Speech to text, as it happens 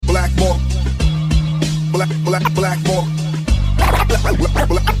black more. Black more.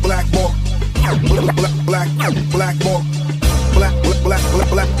 Black more. Black more. Black more. Black more.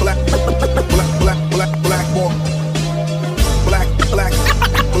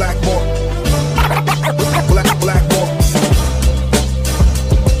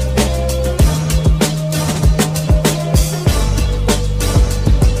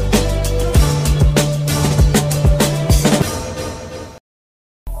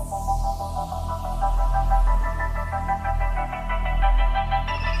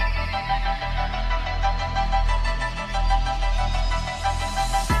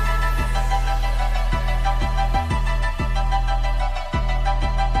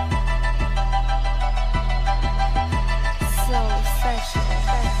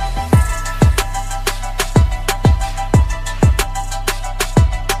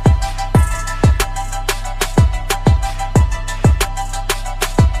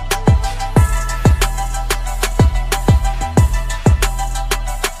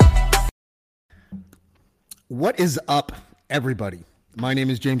 What is up, everybody? My name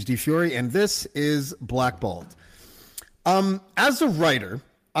is James D. Fury, and this is Blackballed. As a writer,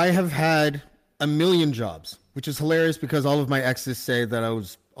 I have had a million jobs, which is hilarious because all of my exes say that I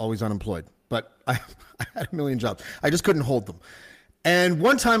was always unemployed. But I had a million jobs. I just couldn't hold them. And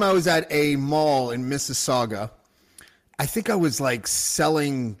one time I was at a mall in Mississauga. I think I was like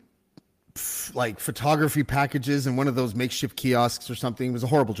selling like photography packages in one of those makeshift kiosks or something. It was a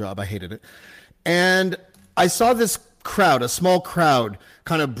horrible job. I hated it. And I saw this crowd, a small crowd,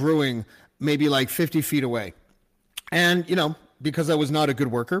 kind of brewing maybe like 50 feet away. And, you know, because I was not a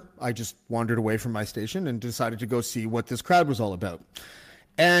good worker, I just wandered away from my station and decided to go see what this crowd was all about.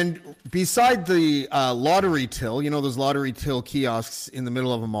 And beside the lottery till, you know, those lottery till kiosks in the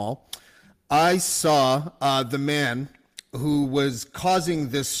middle of a mall, I saw the man who was causing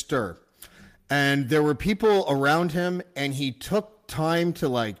this stir. And there were people around him, and he took time to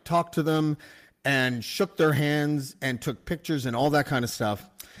like talk to them and shook their hands and took pictures and all that kind of stuff.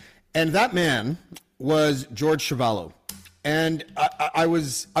 And that man was George Chuvalo. And I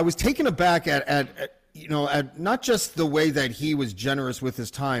was taken aback at not just the way that he was generous with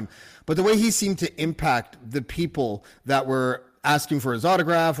his time, but the way he seemed to impact the people that were asking for his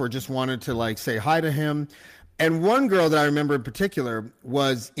autograph or just wanted to like say hi to him. And one girl that I remember in particular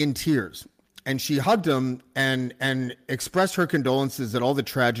was in tears. And she hugged him and expressed her condolences at all the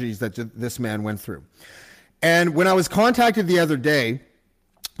tragedies that this man went through. And when I was contacted the other day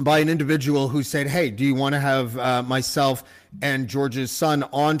by an individual who said, hey, do you want to have myself and George's son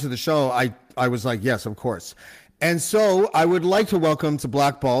on to the show? I was like, yes, of course. And so I would like to welcome to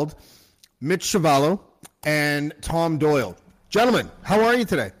Blackballed Mitch Chuvalo and Tom Doyle. Gentlemen, how are you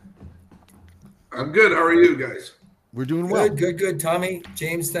today? I'm good. How are you guys? We're doing well. Good. Tommy,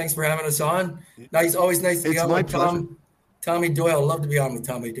 James, thanks for having us on. Always nice to be on with Tommy Doyle. Love to be on with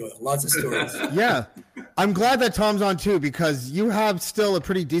Tommy Doyle. Lots of stories. Yeah. I'm glad that Tom's on too, because you have still a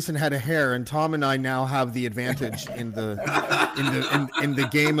pretty decent head of hair, and Tom and I now have the advantage in the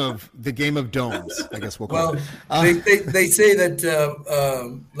game of domes, I guess we'll call it. They say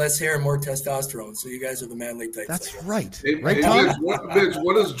that less hair, more testosterone. So you guys are the manly types. That's right. Hey, right, Tom? Mitch,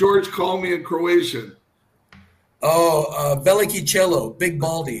 what does George call me in Croatian? Oh, Veliki Cello, Big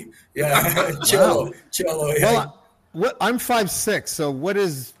Baldy. Yeah, Cello. Wow. Cello. Yeah. Well, I'm 5'6", so what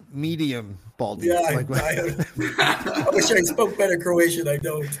is medium baldy? Yeah, I wish I spoke better Croatian. I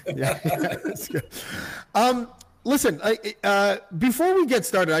don't. Yeah, that's good. Listen, before we get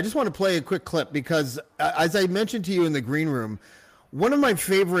started, I just want to play a quick clip because, as I mentioned to you in the green room, one of my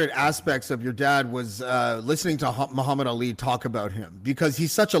favorite aspects of your dad was listening to Muhammad Ali talk about him, because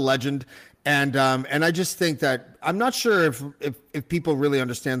he's such a legend. And I just think that I'm not sure if people really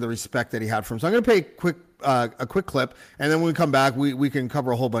understand the respect that he had for him. So I'm going to play a quick clip, and then when we come back, we can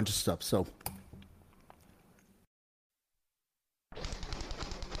cover a whole bunch of stuff. So.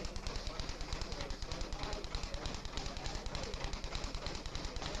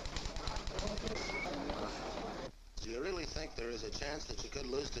 Do you really think there is a chance that you could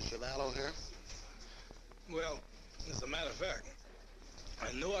lose to Chuvalo here? Well, as a matter of fact,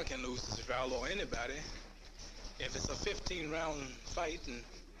 I know I can lose to Chuvalo or anybody if it's a 15-round fight, and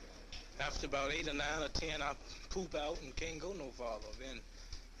after about 8 or 9 or 10, I poop out and can't go no farther. Then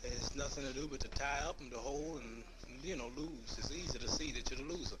there's nothing to do but to tie up and to hold and, lose. It's easy to see that you're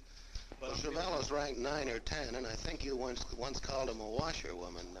the loser. But well, Chuvalo's ranked 9 or 10, and I think you once called him a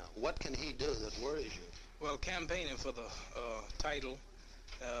washerwoman. Now, what can he do that worries you? Well, campaigning for the title,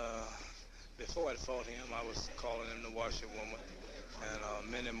 before I fought him, I was calling him the washerwoman,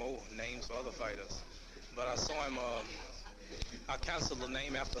 and many more names for other fighters. But I saw him, I canceled the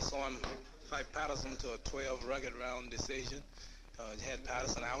name after I saw him fight Patterson to a 12 rugged round decision. Had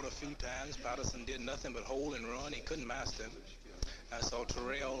Patterson out a few times. Patterson did nothing but hold and run. He couldn't master him. I saw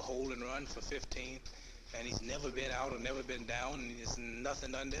Terrell hold and run for 15. And he's never been out or never been down, and it's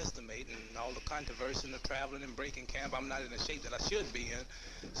nothing to underestimate. And all the controversy and the traveling and breaking camp, I'm not in the shape that I should be in.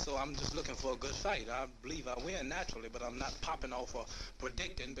 So I'm just looking for a good fight. I believe I win naturally, but I'm not popping off or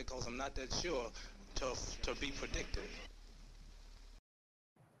predicting because I'm not that sure to be predicted.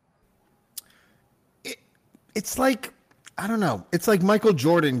 It's like, I don't know. It's like Michael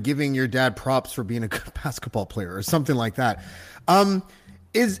Jordan giving your dad props for being a good basketball player or something like that.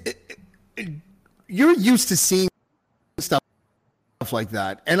 You're used to seeing stuff like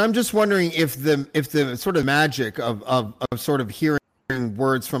that, and I'm just wondering if the sort of magic of sort of hearing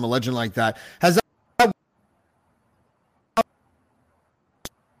words from a legend like that has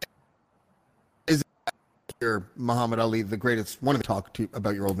is here Muhammad Ali the greatest. Want to talk to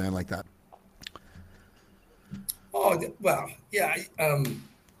about your old man like that? Oh well, yeah,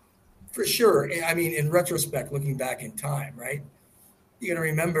 for sure. I mean, in retrospect, looking back in time, right? You got to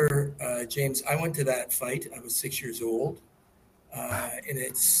remember, James, I went to that fight. I was 6 years old. And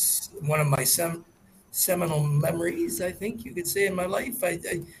it's one of my seminal memories, I think you could say, in my life.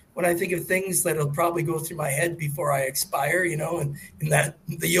 When I think of things that'll probably go through my head before I expire, and in that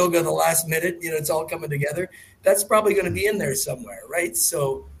the yoga of the last minute, it's all coming together. That's probably going to be in there somewhere, right?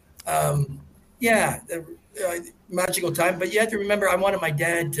 So, magical time. But you have to remember, I wanted my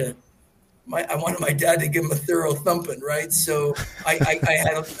dad to give him a thorough thumping, right? So I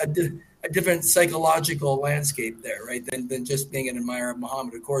had a different psychological landscape there, right, than just being an admirer of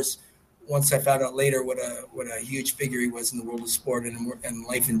Muhammad. Of course, once I found out later what a huge figure he was in the world of sport and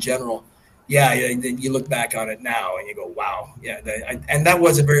life in general, you look back on it now and you go, wow, and that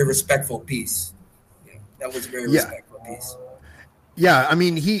was a very respectful piece. That was a very respectful piece. Yeah, I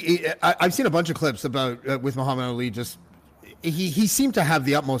mean, I've seen a bunch of clips about with Muhammad Ali just. He seemed to have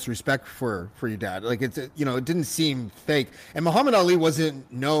the utmost respect for your dad. Like it didn't seem fake. And Muhammad Ali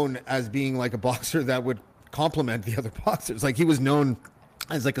wasn't known as being like a boxer that would compliment the other boxers. Like he was known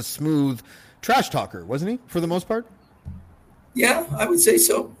as like a smooth trash talker, wasn't he? For the most part. Yeah, I would say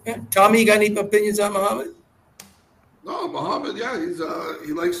so. Yeah. Tommy, you got any opinions on Muhammad? No, Muhammad. Yeah,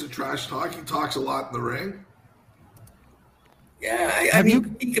 he likes to trash talk. He talks a lot in the ring. Yeah, I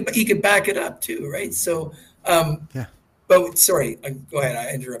mean, he could back it up too, right? So, yeah. But sorry, go ahead.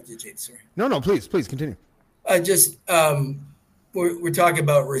 I interrupted you, James. Sorry. No, please continue. We're talking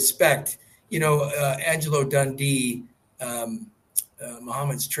about respect. Angelo Dundee,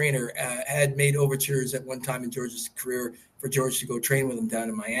 Muhammad's trainer, had made overtures at one time in George's career for George to go train with him down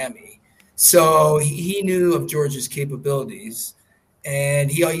in Miami. So he knew of George's capabilities, and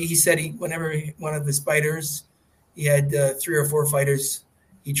he said whenever one of his fighters, he had 3 or 4 fighters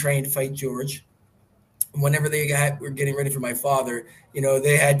he trained to fight George. Whenever they were getting ready for my father,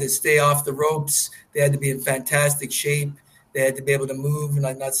 they had to stay off the ropes. They had to be in fantastic shape. They had to be able to move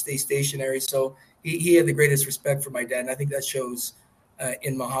and not stay stationary. So he had the greatest respect for my dad. And I think that shows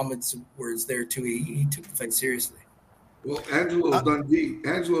in Muhammad's words there too. He took the fight seriously. Well, Angelo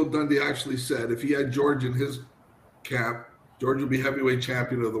Dundee actually said if he had George in his camp, George would be heavyweight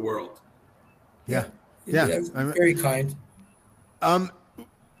champion of the world. Yeah. Very kind.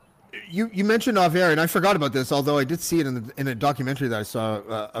 You mentioned off air, and I forgot about this, although I did see it in a documentary that I saw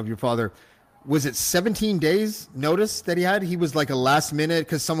of your father. Was it 17 days notice that he had? He was like a last minute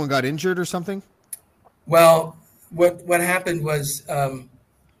because someone got injured or something? Well, what happened was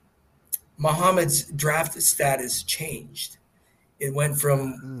Muhammad's draft status changed. It went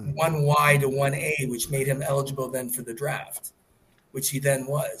from 1Y to 1A, which made him eligible then for the draft, which he then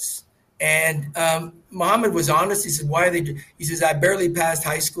was. And Muhammad was honest. He said, why are they? He says, I barely passed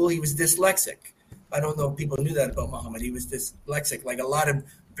high school. He was dyslexic. I don't know if people knew that about Muhammad. He was dyslexic, like a lot of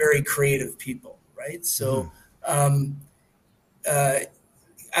very creative people, right? So after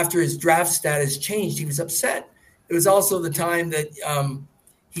his draft status changed, he was upset. It was also the time that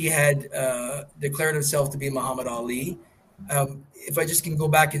he had declared himself to be Muhammad Ali. If I just can go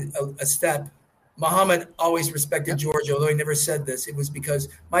back a step, Muhammad always respected George, although he never said this. It was because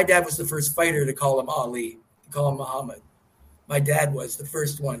my dad was the first fighter to call him Ali, to call him Muhammad. My dad was the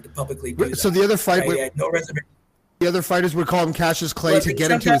first one to publicly do that. So the other fight, had no reservation. The other fighters would call him Cassius Clay to get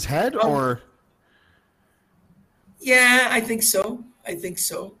into his head, or? Yeah, I think so.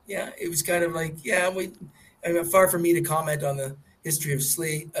 Yeah, it was kind of like, far from me to comment on the history of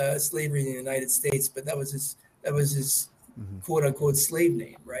slavery in the United States, but that was his quote unquote slave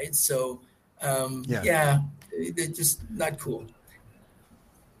name, right? So. They're just not cool.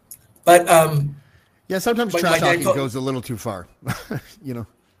 But sometimes trash talking goes a little too far,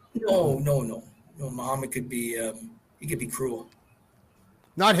 No. Muhammad could be he could be cruel.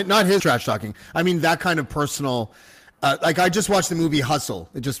 Not his trash talking. I mean that kind of personal. Like I just watched the movie Hustle.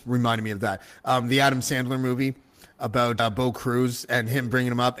 It just reminded me of that. The Adam Sandler movie about Bo Cruz and him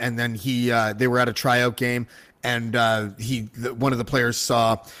bringing him up, and then they were at a tryout game, and one of the players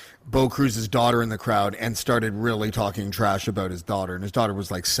saw Bo Cruz's daughter in the crowd and started really talking trash about his daughter, and his daughter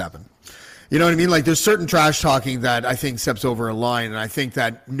was like 7. You know what I mean? Like there's certain trash talking that I think steps over a line, and I think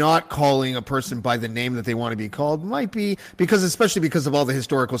that not calling a person by the name that they want to be called might be especially because of all the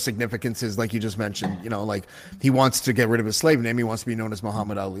historical significances, like you just mentioned. You know, like he wants to get rid of his slave name, he wants to be known as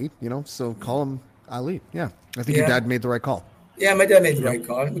Muhammad Ali. You know, so call him Ali. Yeah, I think your dad made the right call. Yeah, my dad made the right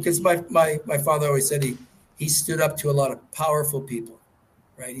call because my father always said he stood up to a lot of powerful people,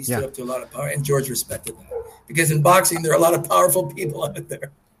 right? He stood up to a lot of power, and George respected that because in boxing there are a lot of powerful people out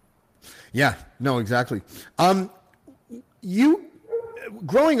there. Yeah, no, exactly. You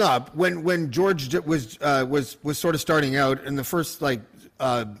growing up when George was sort of starting out in the first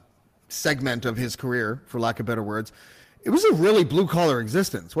segment of his career, for lack of better words, it was a really blue collar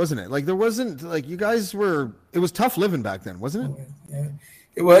existence, wasn't it? Like there wasn't like you guys were. It was tough living back then, wasn't it? Yeah,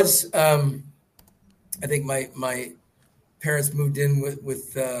 it was. I think my parents moved in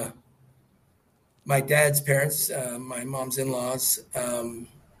with my dad's parents, my mom's in-laws.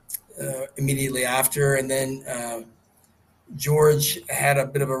 Immediately after, and then George had a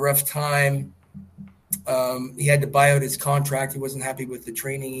bit of a rough time. He had to buy out his contract. He wasn't happy with the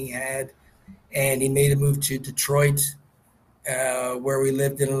training he had, and he made a move to Detroit, where we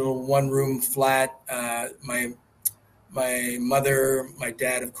lived in a little one-room flat. My mother, my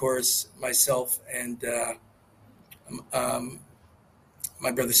dad, of course, myself, and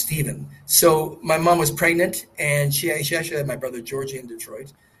my brother Stephen. So my mom was pregnant, and she actually had my brother Georgie in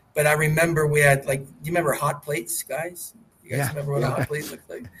Detroit. But I remember we had do you remember hot plates, guys? You guys remember what a hot plate looked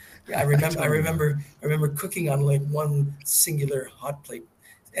like? Yeah, I remember cooking on like one singular hot plate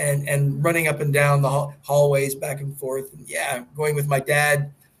and running up and down the hallways back and forth. And going with my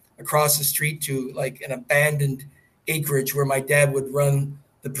dad across the street to like an abandoned acreage where my dad would run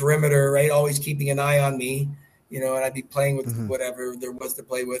the perimeter, right? Always keeping an eye on me, and I'd be playing with whatever there was to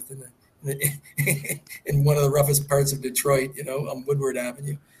play with in one of the roughest parts of Detroit, on Woodward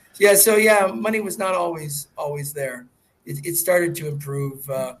Avenue. Money was not always there. It started to improve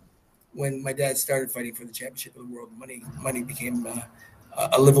when my dad started fighting for the championship of the world. Money became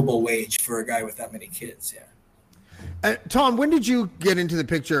a livable wage for a guy with that many kids. Yeah. Tom, when did you get into the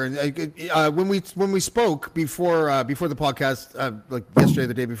picture? And when we spoke before the podcast, like yesterday,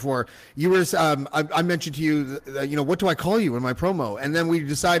 the day before, you were I mentioned to you, what do I call you in my promo? And then we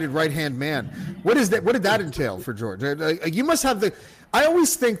decided right hand man. What is that? What did that entail for George? You must have the. I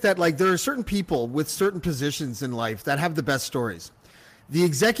always think that there are certain people with certain positions in life that have the best stories. The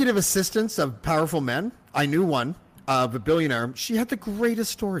executive assistants of powerful men. I knew one. Of a billionaire, she had the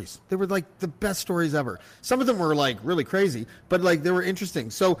greatest stories. They were like the best stories ever. Some of them were like really crazy, but they were interesting.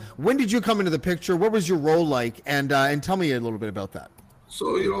 So when did you come into the picture? What was your role like? And tell me a little bit about that.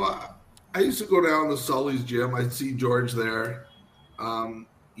 So, I used to go down to Sully's gym. I'd see George there.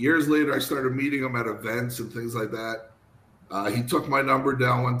 Years later, I started meeting him at events and things like that. He took my number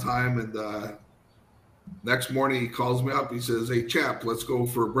down one time, and next morning he calls me up. He says, "Hey, chap, let's go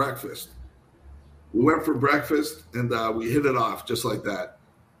for breakfast." We went for breakfast, and we hit it off just like that.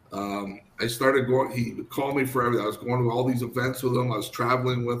 I started going. He would call me for everything. I was going to all these events with him. I was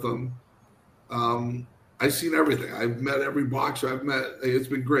traveling with him. I've seen everything. I've met every boxer I've met. It's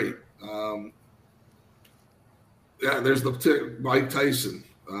been great. There's Mike Tyson.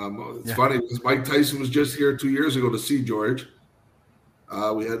 It's funny because Mike Tyson was just here 2 years ago to see George.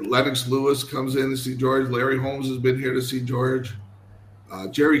 We had Lennox Lewis comes in to see George. Larry Holmes has been here to see George.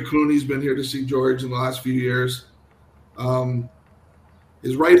 Jerry Cooney's been here to see George in the last few years.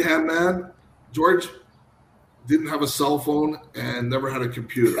 His right-hand man, George, didn't have a cell phone and never had a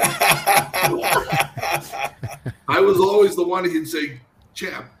computer. I was always the one he'd say,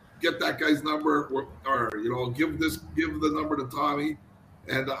 "Champ, get that guy's number," or give the number to Tommy.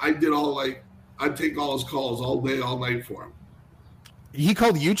 And I did I'd take all his calls all day, all night for him. He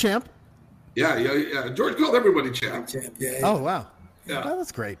called you champ? Yeah. George called everybody champ. Yeah. Oh, wow. Yeah. Oh,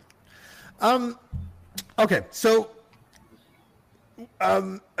 that's great. Okay, so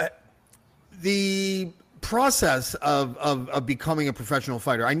the process of becoming a professional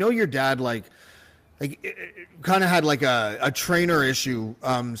fighter. I know your dad kind of had a trainer issue,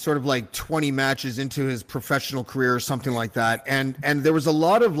 sort of 20 matches into his professional career or something like that, and there was a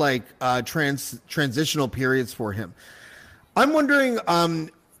lot of transitional periods for him. I'm wondering,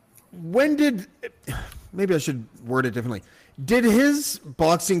 when did, maybe I should word it differently. Did his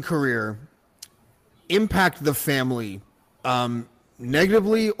boxing career impact the family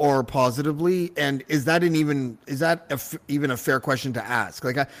negatively or positively? And is that even a fair question to ask?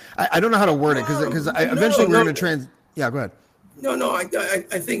 Like I don't know how to word it because eventually we're going to Yeah, go ahead. No. I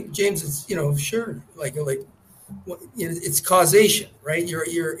think James is sure it's causation, right?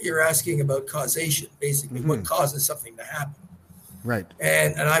 You're asking about causation, basically what causes something to happen. Right.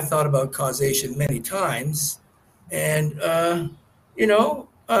 And I've thought about causation many times, and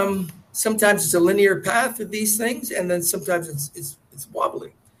sometimes it's a linear path of these things, and then sometimes it's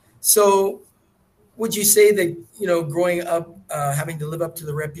wobbly. So, would you say that growing up, having to live up to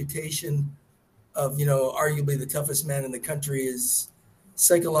the reputation of arguably the toughest man in the country is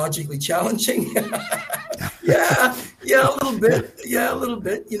psychologically challenging? Yeah, a little bit. Yeah, a little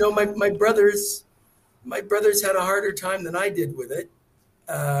bit. My brothers had a harder time than I did with it,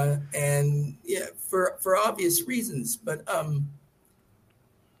 and for obvious reasons. But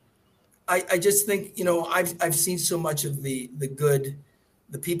I just think I've seen so much of the good,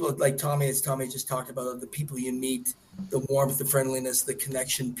 the people like Tommy, as Tommy just talked about, the people you meet, the warmth, the friendliness, the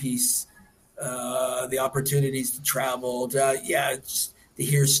connection piece, the opportunities to travel, just to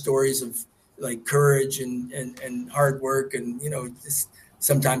hear stories of like courage and hard work and just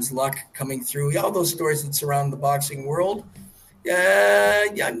sometimes luck coming through, all those stories that surround the boxing world.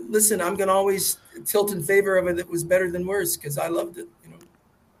 Listen, I'm gonna always tilt in favor of it. It was better than worse because I loved it.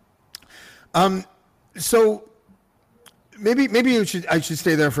 So maybe I should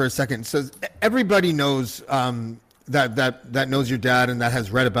stay there for a second. So everybody knows that knows your dad and that has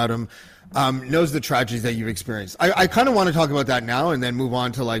read about him. Knows the tragedies that you've experienced. I kind of want to talk about that now and then move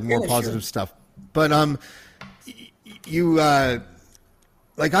on to like more positive stuff. But you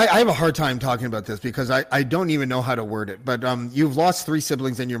like I have a hard time talking about this because I don't even know how to word it. But you've lost 3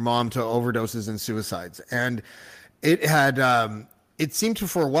 siblings and your mom to overdoses and suicides, and it had it seemed to,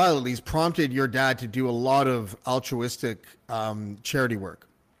 for a while at least, prompted your dad to do a lot of altruistic charity work,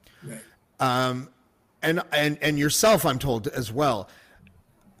 right. And yourself, I'm told, as well.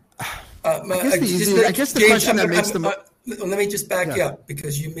 I guess the question that makes them. Let me just back you up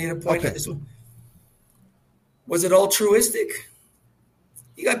because you made a point. Okay. Was it altruistic?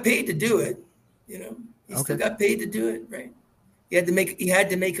 You got paid to do it. You still got paid to do it, right? He had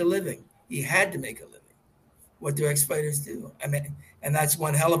to make a living. What do ex-fighters do? I mean, and that's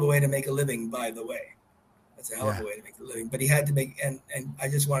one hell of a way to make a living, by the way. That's a hell of a way to make a living. But he had to make, and I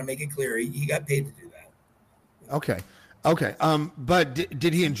just want to make it clear, he got paid to do that. Okay. But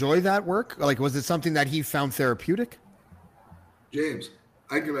did he enjoy that work? Like, was it something that he found therapeutic? James,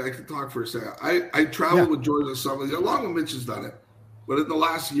 I can talk for a second. I traveled with George and some of the, along with Mitch has done it. But in the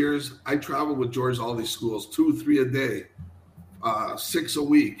last years, I traveled with George to all these schools, 2-3 a day, 6 a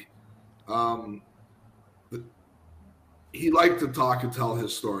week. He liked to talk and tell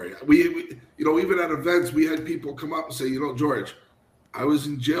his story. We even at events, we had people come up and say, George, I was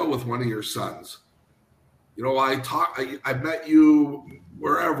in jail with one of your sons. I met you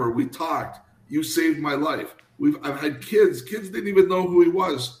wherever. We talked. You saved my life. I've had kids. Kids didn't even know who he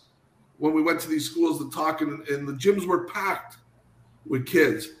was when we went to these schools to talk, and the gyms were packed with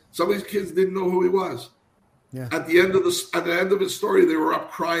kids. Some of these kids didn't know who he was. Yeah. At the end of his story, they were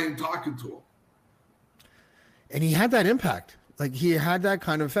up crying, talking to him. And he had that impact. Like, he had that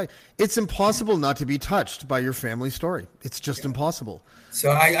kind of effect. It's impossible not to be touched by your family story. It's just impossible.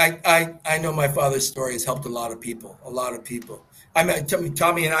 So I know my father's story has helped a lot of people. I mean,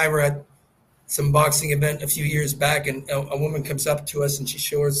 Tommy and I were at some boxing event a few years back, and a woman comes up to us and she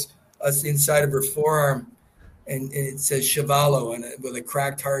shows us the inside of her forearm, and it says Chuvalo, and with a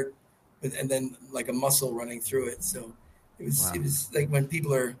cracked heart, and then like a muscle running through it. So it was like when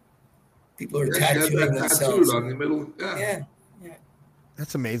people are tattooing themselves on the middle. Yeah.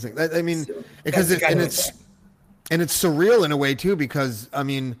 That's amazing. I mean, because it's surreal in a way too, because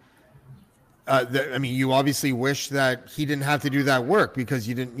you obviously wish that he didn't have to do that work because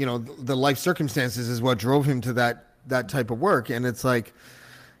you didn't, the life circumstances is what drove him to that type of work. And it's like,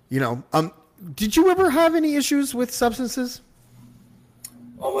 did you ever have any issues with substances?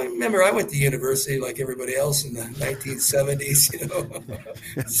 Well, remember, I went to university like everybody else in the 1970s,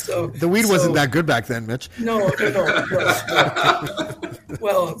 So the weed wasn't that good back then, Mitch. No.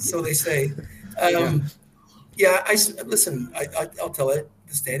 Well, so they say. Listen, I'll tell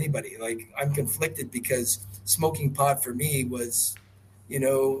this to anybody. Like, I'm conflicted because smoking pot for me was, a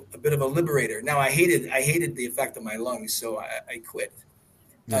bit of a liberator. Now, I hated the effect on my lungs, so I quit.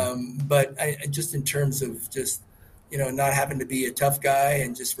 Yeah. But I just in terms of just, not having to be a tough guy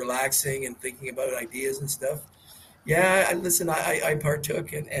and just relaxing and thinking about ideas and stuff. Yeah, I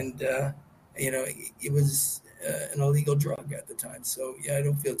partook and it was, an illegal drug at the time. So yeah, I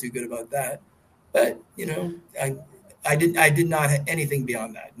don't feel too good about that. But I did not have anything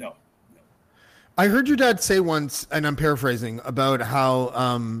beyond that. No. I heard your dad say once, and I'm paraphrasing, about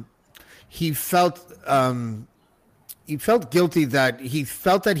how he felt guilty that he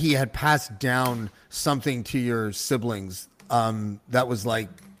felt that he had passed down something to your siblings that was like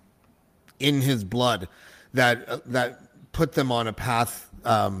in his blood that put them on a path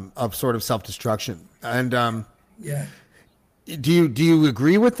of sort of self-destruction. And yeah. Do you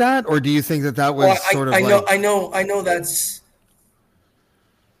agree with that, or do you think that was I know that's.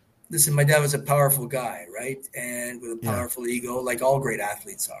 Listen, my dad was a powerful guy, right? And with a powerful ego, like all great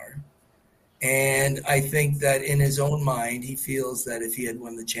athletes are. And I think that in his own mind, he feels that if he had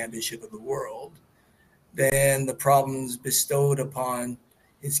won the championship of the world, then the problems bestowed upon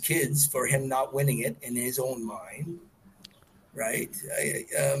his kids for him not winning it in his own mind, right?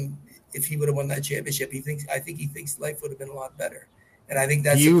 If he would have won that championship, I think he thinks life would have been a lot better. And I think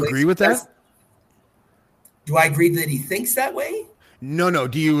that's. Do you agree with that? Do I agree that he thinks that way? No.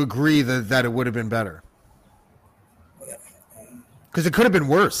 Do you agree that it would have been better? Because it could have been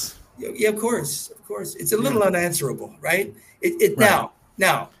worse. Yeah, of course. It's a little unanswerable, right? Right.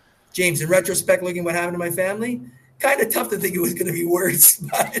 Now, James, in retrospect, looking what happened to my family, kind of tough to think it was going to be worse.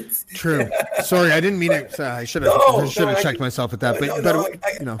 But true. Sorry, I didn't mean it. I should have checked myself with that.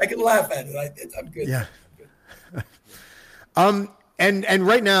 I can laugh at it. I'm good. Yeah. And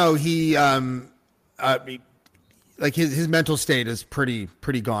right now he like his mental state is pretty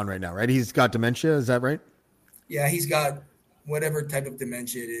gone right now, right? He's got dementia. Is that right? Yeah, he's got whatever type of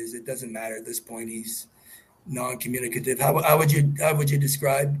dementia it is. It doesn't matter at this point. He's non-communicative. How would you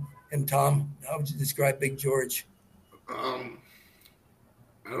describe him, Tom? How would you describe Big George?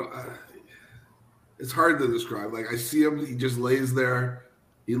 It's hard to describe. Like, I see him, he just lays there,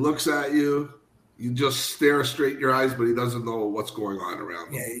 he looks at you, you just stare straight in your eyes, but he doesn't know what's going on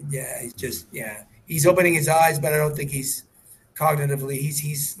around him. Yeah, he's opening his eyes, but I don't think he's cognitively,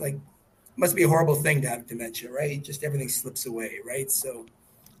 he's like, must be a horrible thing to have dementia, right? Just everything slips away, right? So,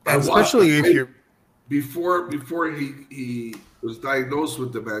 especially if you're before he was diagnosed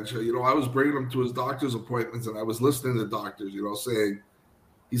with dementia, I was bringing him to his doctor's appointments, and I was listening to doctors, saying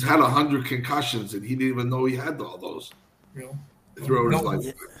he's had 100 concussions, and he didn't even know he had all those. Throughout his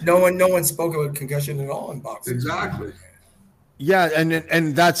life. No one spoke about concussion at all in boxing. Exactly. Yeah,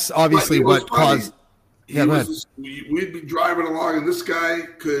 and that's obviously what caused. We'd be driving along, and this guy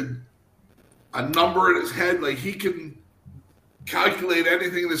could a number in his head, like he can calculate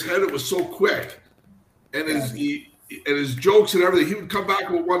anything in his head. It was so quick, and his jokes and everything. He would come back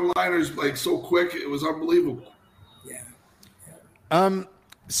with one-liners like so quick. It was unbelievable. Yeah.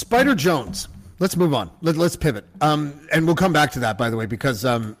 Spider Jones. Let's move on. Let's pivot. And we'll come back to that, by the way, because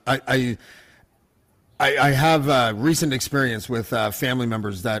I have recent experience with family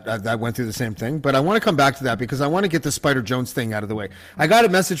members that went through the same thing. But I want to come back to that because I want to get the Spider Jones thing out of the way. I got a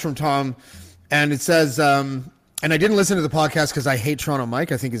message from Tom, and it says, and I didn't listen to the podcast because I hate Toronto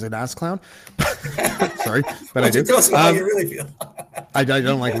Mike. I think he's an ass clown. Sorry, but I do. Tell us how you really feel. I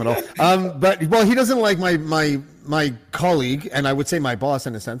don't like him at all. But he doesn't like my colleague, and I would say my boss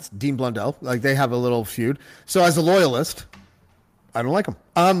in a sense, Dean Blundell. Like, they have a little feud. So as a loyalist, I don't like him.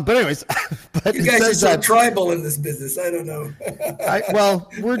 But anyways, you guys are so tribal in this business. I don't know.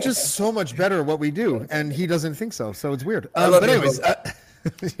 Well, we're just so much better at what we do, and he doesn't think so. So it's weird. But anyways,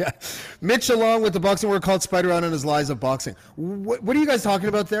 yeah. Mitch, along with the boxing word called Spider out on his lies of boxing. What are you guys talking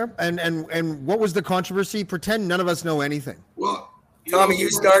about there? And what was the controversy? Pretend none of us know anything. Well, Tommy, you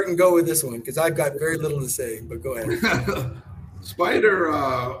start and go with this one because I've got very little to say. But go ahead. Spider,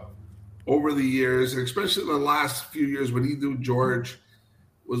 over the years, and especially the last few years when he knew George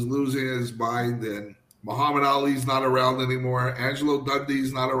was losing his mind, and Muhammad Ali's not around anymore, Angelo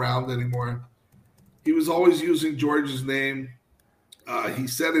Dundee's not around anymore, he was always using George's name. He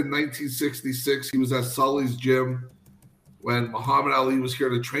said in 1966 he was at Sully's gym when Muhammad Ali was here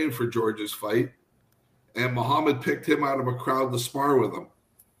to train for George's fight, and Muhammad picked him out of a crowd to spar with him.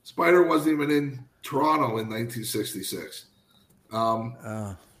 Spider wasn't even in Toronto in 1966.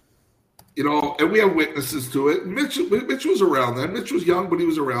 And we have witnesses to it. Mitch was around then. Mitch was young, but he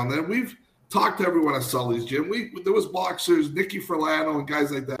was around then. We've talked to everyone at Sully's gym. There was boxers, Nicky Furlano and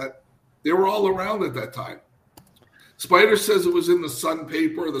guys like that. They were all around at that time. Spider says it was in the Sun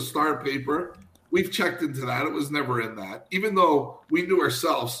paper or the Star paper. We've checked into that. It was never in that. Even though we knew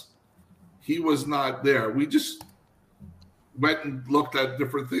ourselves he was not there. We just went and looked at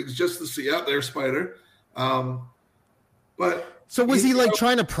different things just to see out there, Spider. But so was he like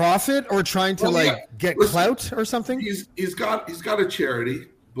trying to profit or trying to get clout or something? He's got a charity.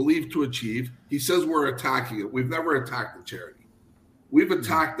 believed to achieve. He says we're attacking it. We've never attacked the charity. We've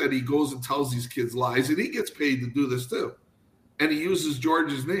attacked that he goes and tells these kids lies, and he gets paid to do this too. And he uses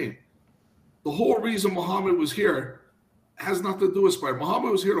George's name. The whole reason Muhammad was here has nothing to do with Spider.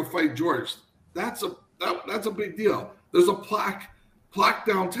 Muhammad was here to fight George. That's a big deal. There's a plaque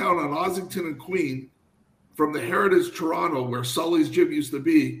downtown on Ossington and Queen from the Heritage Toronto where Sully's gym used to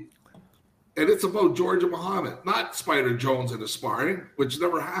be. And it's about George and Muhammad, not Spider Jones in a sparring, which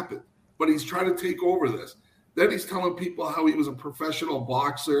never happened. But he's trying to take over this. Then he's telling people how he was a professional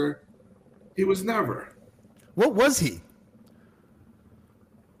boxer. He was never. What was he?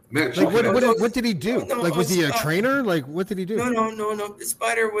 Mitch. Like, what did he do? Was he a trainer? Like, what did he do? No.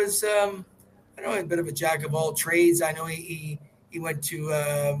 Spider was, I don't know, a bit of a jack of all trades. I know he went to,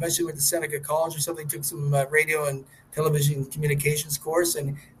 eventually went to Seneca College or something, took some radio and television communications course.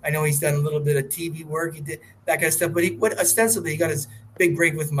 And I know he's done a little bit of TV work. He did that kind of stuff. But ostensibly, he got his big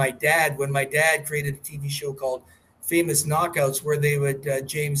break with my dad when my dad created a TV show called Famous Knockouts, where they would,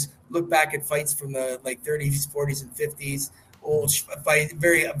 James, look back at fights from the 30s, 40s, and 50s. Old fight,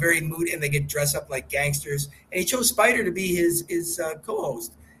 very moody, and they get dressed up like gangsters. And he chose Spider to be his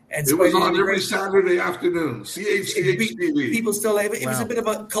co-host. And it was on every Saturday afternoon. CHCH TV. People still have it. It was a bit of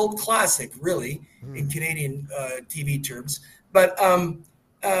a cult classic, really, in Canadian TV terms. But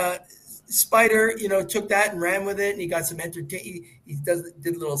Spider, took that and ran with it, and he got some entertainment. He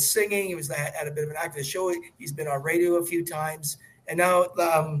did a little singing. He had a bit of an active show. He's been on radio a few times, and now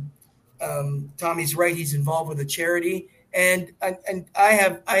Tommy's right. He's involved with a charity. And I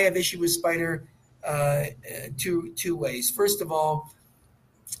have issue with Spider two ways. First of all,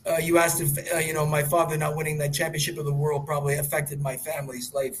 you asked if my father not winning that championship of the world probably affected my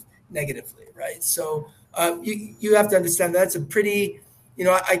family's life negatively, right? So you have to understand that's a pretty,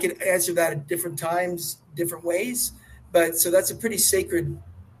 I could answer that at different times, different ways, but so that's a pretty sacred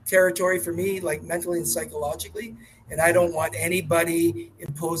territory for me, like mentally and psychologically. And I don't want anybody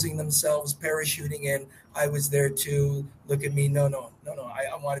imposing themselves, parachuting in. I was there to look at me. No.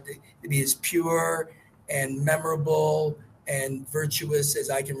 I wanted to be as pure and memorable and virtuous as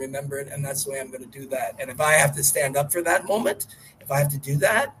I can remember it. And that's the way I'm going to do that. And if I have to stand up for that moment, if I have to do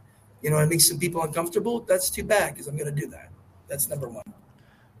that, it makes some people uncomfortable. That's too bad because I'm going to do that. That's number one.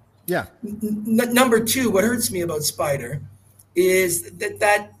 Yeah. Number two, what hurts me about Spider is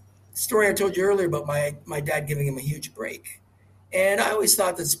that story I told you earlier about my dad giving him a huge break. And I always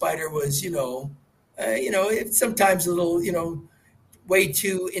thought that Spider was, sometimes a little, way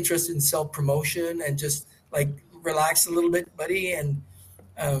too interested in self-promotion and just like relax a little bit, buddy. And,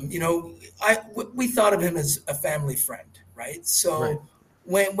 we thought of him as a family friend, right? So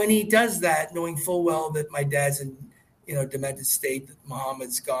when he does that, knowing full well that my dad's in, demented state, that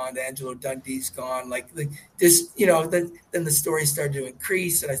Muhammad's gone, Angelo Dundee's gone, then the stories started to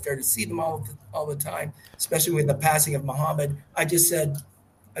increase, and I started to see them all the time, especially with the passing of Muhammad. I just said,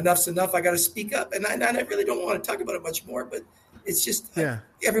 enough's enough. I got to speak up, and I really don't want to talk about it much more, but it's just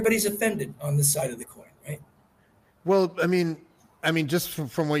everybody's offended on this side of the coin, right? Well, I mean, just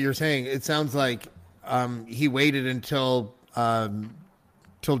from what you're saying, it sounds like he waited until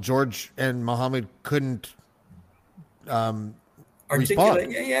George and Muhammad couldn't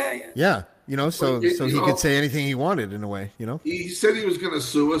respond. Yeah. So he could say anything he wanted in a way, He said he was going to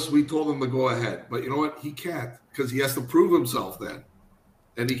sue us. We told him to go ahead, but you know what? He can't because he has to prove himself then.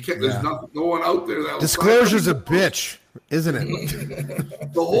 And he can't, there's no one out there that disclosure's a bitch, isn't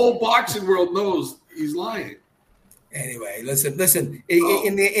it? The whole boxing world knows he's lying. Anyway, listen,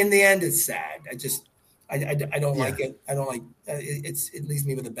 in the end, it's sad. I don't like it. I don't like it leaves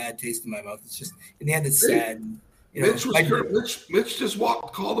me with a bad taste in my mouth. It's just, in the end, it's sad. Mitch just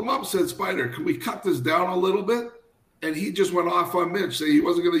called him up and said, Spider, can we cut this down a little bit? And he just went off on Mitch, saying he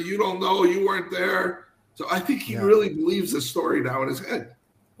wasn't going to, you don't know, you weren't there. So I think he really believes this story now in his head.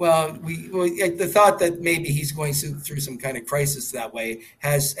 Well, the thought that maybe he's going through some kind of crisis that way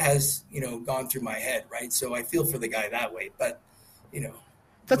has gone through my head, right? So I feel for the guy that way, but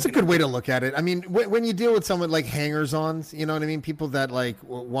that's a good way to look at it. I mean, when you deal with someone like hangers-ons, you know what I mean? People that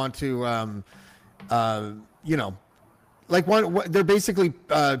want to, they're basically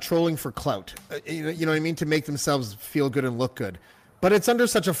trolling for clout. You know what I mean? To make themselves feel good and look good. But it's under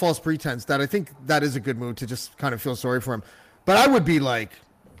such a false pretense that I think that is a good move to just kind of feel sorry for him. But I would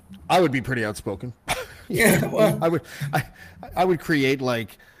be pretty outspoken. Yeah, well, I would create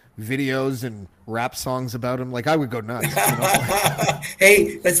videos and rap songs about him. Like I would go nuts. You know?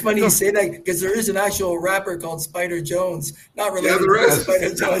 Hey, that's funny you say that because there is an actual rapper called Spider Jones, not related to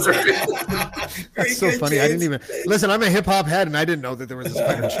Spider Jones. That's so funny. James. I didn't even listen. I'm a hip hop head, and I didn't know that there was a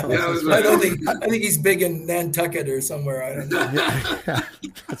Spider Jones. I think he's big in Nantucket or somewhere. I don't know. Yeah,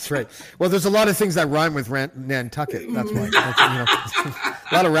 that's right. Well, there's a lot of things that rhyme with Nantucket. That's why.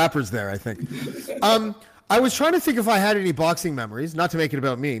 A lot of rappers there, I think. I was trying to think if I had any boxing memories, not to make it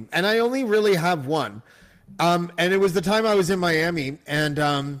about me, and I only really have one. And it was the time I was in Miami, and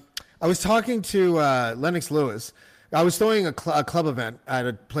I was talking to Lennox Lewis. I was throwing a club event at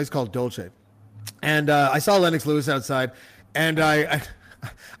a place called Dolce, and I saw Lennox Lewis outside, and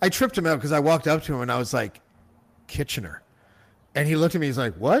I tripped him out because I walked up to him and I was like, Kitchener. And he looked at me, he's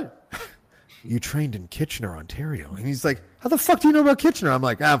like, what? You trained in Kitchener, Ontario. And he's like, how the fuck do you know about Kitchener? I'm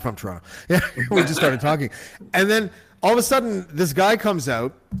like, I'm from Toronto. Yeah, we just started talking. And then all of a sudden, this guy comes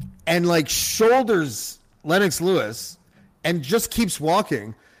out and like shoulders Lennox Lewis and just keeps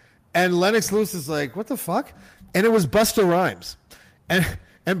walking. And Lennox Lewis is like, what the fuck? And it was Busta Rhymes. And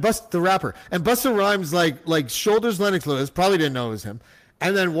the rapper. And Busta Rhymes like shoulders Lennox Lewis, probably didn't know it was him,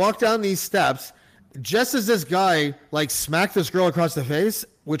 and then walked down these steps just as this guy like smacked this girl across the face,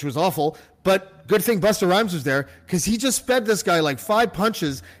 which was awful. But good thing Busta Rhymes was there because he just sped this guy like 5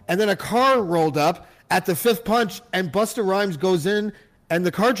 punches, and then a car rolled up at the 5th punch, and Busta Rhymes goes in, and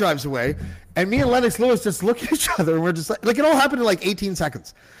the car drives away. And me and Lennox Lewis just look at each other, and we're just like it all happened in like 18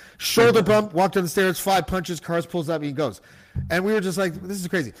 seconds. Shoulder bump, walked down the stairs, 5 punches, cars pulls up, and he goes. And we were just like, this is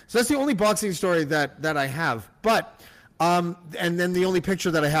crazy. So that's the only boxing story that I have. But and then the only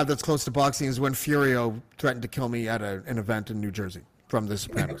picture that I have that's close to boxing is when Furio threatened to kill me at an event in New Jersey from The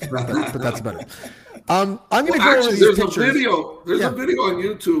Sopranos. but that's about it. I'm going to go over these pictures. There's a video on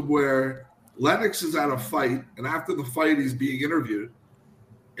YouTube where Lennox is at a fight, and after the fight, he's being interviewed,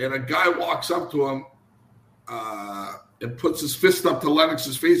 and a guy walks up to him and puts his fist up to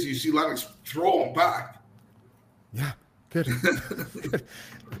Lennox's face, and you see Lennox throw him back. Yeah, good.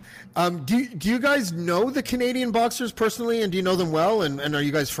 Do you guys know the Canadian boxers personally, and do you know them well, and are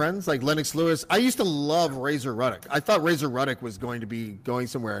you guys friends? Like Lennox Lewis, I used to love Razor Ruddock. I thought Razor Ruddock was going to be going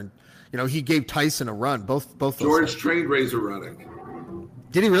somewhere, and he gave Tyson a run. Both. George trained Razor Ruddock.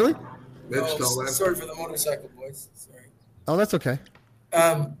 Did he really? Sorry for the motorcycle, boys. Sorry. Oh, that's okay.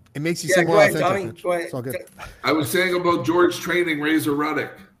 It makes you yeah, seem more ahead, authentic. Tommy, It's all good. I was saying about George training Razor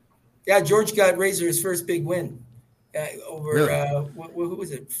Ruddock. Yeah, George got Razor his first big win over really? Who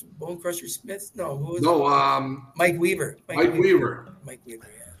was it? Bone Crusher Smith? No, who was it? Mike Weaver. Mike Weaver. Mike Weaver.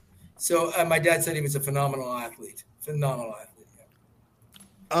 Yeah. So my dad said he was a phenomenal athlete. Yeah.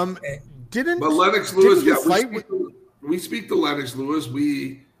 But Lennox Lewis, we speak to Lennox Lewis.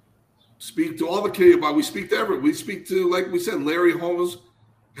 We speak to all the Canadian, but we speak to everyone. We speak to, like we said, Larry Holmes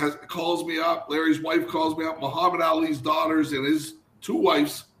calls me up. Larry's wife calls me up. Muhammad Ali's daughters and his 2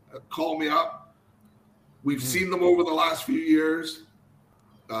 wives call me up. We've seen them over the last few years.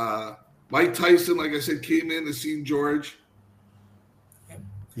 Mike Tyson, like I said, came in to see George.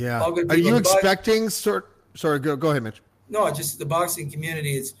 Yeah. Are you expecting Sorry, go ahead, Mitch. No, just the boxing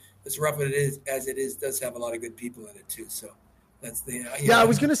community is as rough as it is, does have a lot of good people in it too. So that's the I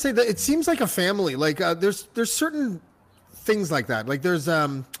was gonna say that it seems like a family. Like there's certain things like that. Like there's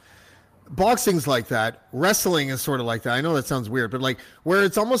boxing's like that. Wrestling is sort of like that. I know that sounds weird, but like where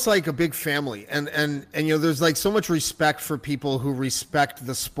it's almost like a big family, and there's like so much respect for people who respect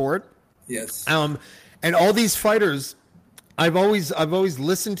the sport. Yes. And all these fighters, I've always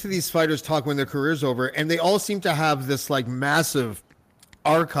listened to these fighters talk when their career's over, and they all seem to have this like massive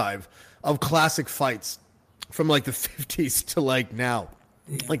archive of classic fights from like the 50s to like now.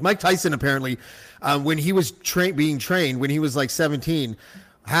 Yeah. Like Mike Tyson apparently, when he was being trained when he was like 17,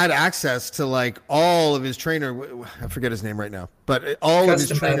 had access to like all of his trainer. I forget his name right now, but all of his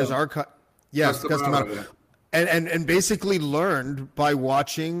trainers' archive. Yes, Customado. And basically learned by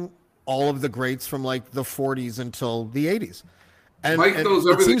watching all of the greats from like the 40s until the 80s. And Mike knows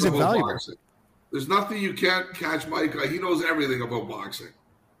everything about invaluable. Boxing. There's nothing you can't catch Mike. He knows everything about boxing.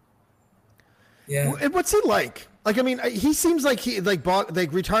 Yeah. What's he like? Like, I mean, he seems like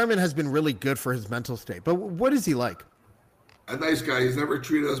retirement has been really good for his mental state. But what is he like? A nice guy. He's never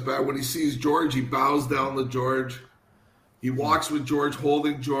treated us bad. When he sees George, he bows down to George. He walks with George,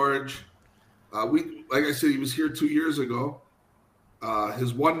 holding George. Like I said, he was here 2 years ago.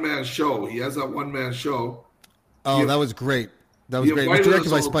 His one-man show. He has that one-man show. Oh, that was great. That was great. It was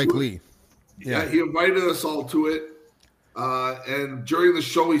directed by Spike Lee. Yeah, he invited us all to it. And during the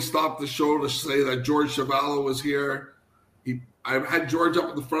show, he stopped the show to say that George Chuvalo was here. I had George up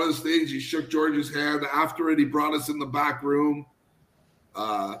at the front of the stage. He shook George's hand. After it, he brought us in the back room.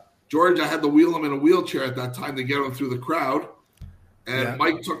 George, I had to wheel him in a wheelchair at that time to get him through the crowd. And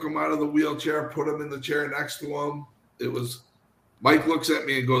Mike took him out of the wheelchair, put him in the chair next to him. Mike looks at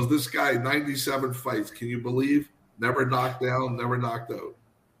me and goes, this guy, 97 fights. Can you believe? Never knocked down, never knocked out.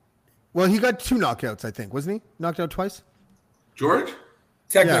 Well, he got 2 knockouts, I think. Wasn't he? Knocked out twice? George?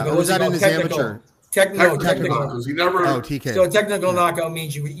 Technical. Yeah, was that in his amateur? Technical. He never. Oh, TK. So a technical knockout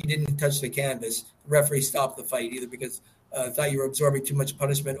means you didn't touch the canvas. The referee stopped the fight either because thought you were absorbing too much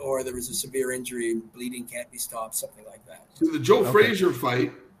punishment or there was a severe injury and bleeding can't be stopped, something like that. See, the Joe Frazier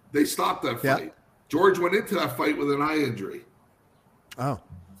fight, they stopped that fight. Yeah. George went into that fight with an eye injury. Oh.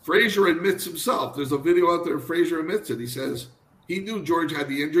 Frazier admits himself. There's a video out there. Frazier admits it. He says he knew George had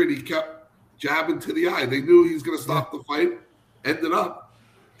the injury and he kept jabbing to the eye. They knew he was going to stop the fight. Ended up,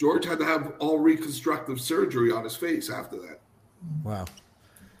 George had to have all reconstructive surgery on his face after that. Wow.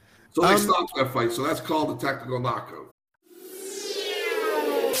 So they stopped that fight. So that's called a technical knockout.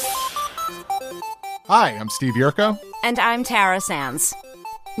 Hi, I'm Steve Yerko. And I'm Tara Sands.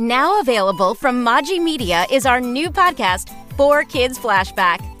 Now available from Maji Media is our new podcast, 4Kids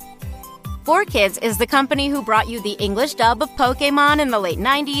Flashback. 4Kids is the company who brought you the English dub of Pokemon in the late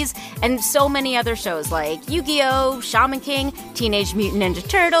 90s and so many other shows like Yu-Gi-Oh!, Shaman King, Teenage Mutant Ninja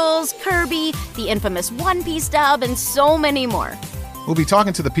Turtles, Kirby, the infamous One Piece dub, and so many more. We'll be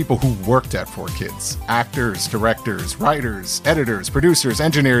talking to the people who worked at 4Kids. Actors, directors, writers, editors, producers,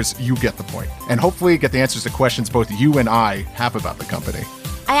 engineers, you get the point. And hopefully get the answers to questions both you and I have about the company.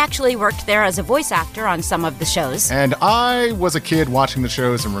 I actually worked there as a voice actor on some of the shows. And I was a kid watching the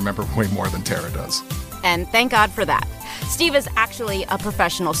shows and remember way more than Tara does. And thank God for that. Steve is actually a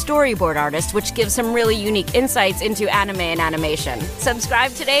professional storyboard artist, which gives some really unique insights into anime and animation.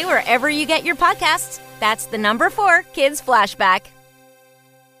 Subscribe today wherever you get your podcasts. That's the number 4 Kids Flashback.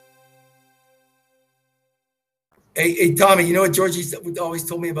 Hey, Tommy, you know what Georgie always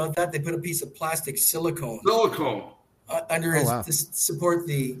told me about that? They put a piece of plastic silicone under his to support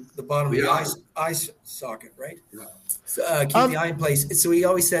the bottom of the eye socket, right? Yeah. So, keep the eye in place. So he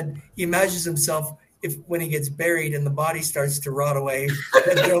always said he imagines himself when he gets buried and the body starts to rot away,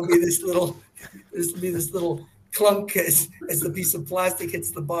 and there'll be this little clunk as the piece of plastic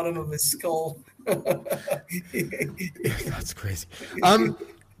hits the bottom of his skull. That's crazy.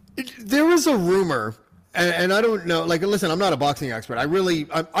 There was a rumor. And I don't know, like, listen, I'm not a boxing expert. I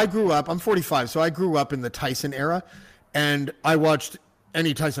grew up, I'm 45, so I grew up in the Tyson era, and I watched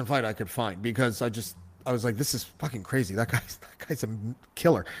any Tyson fight I could find because I was like, this is fucking crazy. That guy's a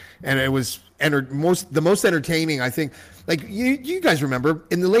killer. And it was the most entertaining, I think. Like, you guys remember,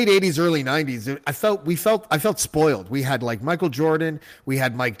 in the late 80s, early 90s, I felt spoiled. We had, like, Michael Jordan, we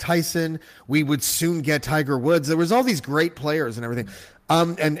had Mike Tyson, we would soon get Tiger Woods. There was all these great players and everything,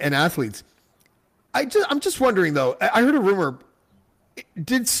 and athletes. I'm just wondering though. I heard a rumor.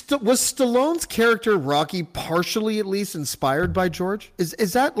 Was Stallone's character Rocky partially, at least, inspired by George?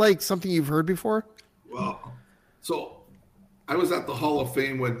 Is that like something you've heard before? Well, so I was at the Hall of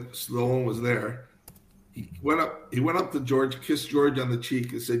Fame when Stallone was there. He went up to George, kissed George on the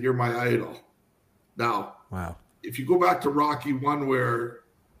cheek, and said, "You're my idol." Now, wow. If you go back to Rocky 1, where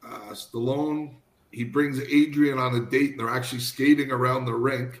Stallone he brings Adrian on a date, and they're actually skating around the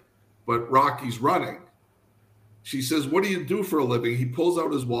rink. But Rocky's running. She says, "What do you do for a living?" He pulls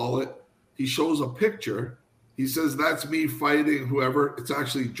out his wallet. He shows a picture. He says, "That's me fighting whoever." It's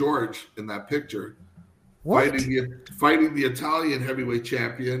actually George in that picture. What? Fighting the Italian heavyweight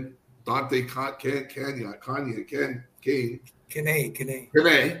champion, Dante Kane.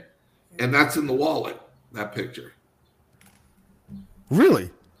 And that's in the wallet, that picture.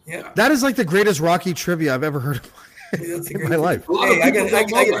 Really? Yeah. That is like the greatest Rocky trivia I've ever heard of. In my life. Hey,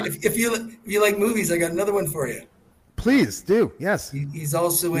 if you like movies, I got another one for you. Please do. Yes. He's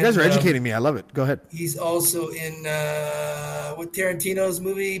also You guys are educating me. I love it. Go ahead. He's also in what Tarantino's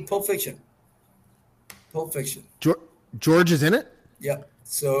movie, Pulp Fiction. Pulp Fiction. George is in it? Yep.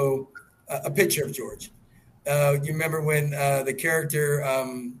 So a picture of George. You remember when the character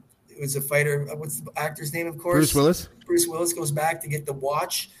was a fighter? What's the actor's name? Of course, Bruce Willis. Bruce Willis goes back to get the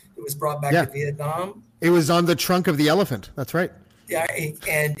watch that was brought back to Vietnam. It was on the trunk of the elephant. That's right. Yeah,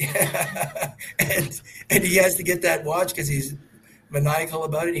 and he has to get that watch because he's maniacal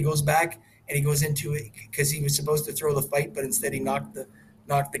about it. He goes back and he goes into it because he was supposed to throw the fight, but instead he knocked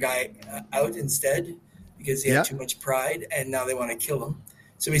the guy out instead because he had too much pride, and now they want to kill him.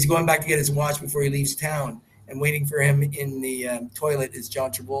 So he's going back to get his watch before he leaves town, and waiting for him in the toilet is John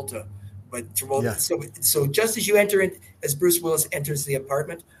Travolta. But Travolta, so just as you as Bruce Willis enters the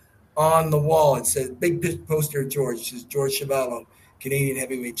apartment, on the wall it says big poster of George. It says George Chuvalo, Canadian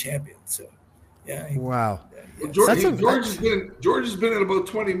heavyweight champion. So Yeah. Wow. Well, George has been in about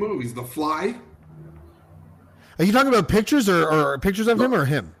 20 movies. The Fly. Are you talking about pictures or pictures of him or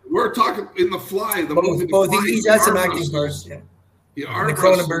him? We're talking in The Fly. The movie. Both. The Fly, He's had some acting parts. Yeah. The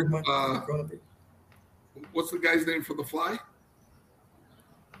Cronenberg one. What's the guy's name for The Fly?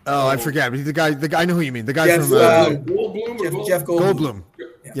 Oh, I forget. The guy. I know who you mean. The guy Jeff, from Goldblum. Jeff Goldblum.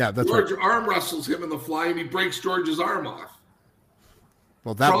 Yeah, that's George right. arm wrestles him in The Fly, and he breaks George's arm off.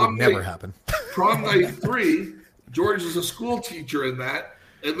 Well, that would never happen. Prom Night 3, George is a school teacher in that.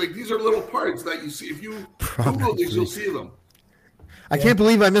 And like these are little parts that you see. If you Google these, you'll see them. I can't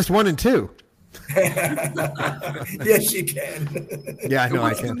believe I missed 1 and 2. Yes, you can. Yeah, I know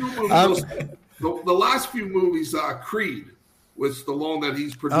I can. The last few movies, Creed, with Stallone that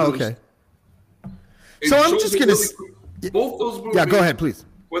he's produced. Oh, okay. So I'm just going to... Both those movies... Yeah, go ahead, please.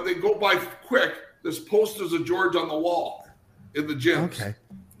 When they go by quick, there's posters of George on the wall in the gym. Okay.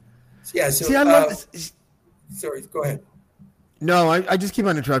 Yeah, so... See, I love... Sorry, go ahead. No, I just keep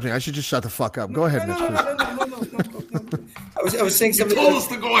on interrupting. I should just shut the fuck up. Go ahead, Mitch, please. No. I was saying something. You told us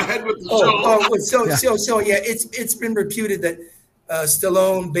to go ahead with the show. So it's been reputed that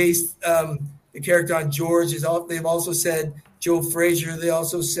Stallone based the character on George. They've also said Joe Frazier. They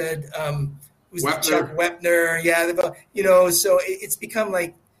also said Chuck Wepner. Yeah, so it's become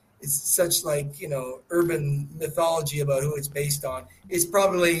like it's such like urban mythology about who it's based on. It's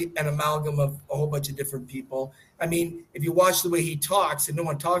probably an amalgam of a whole bunch of different people. I mean, if you watch the way he talks, and no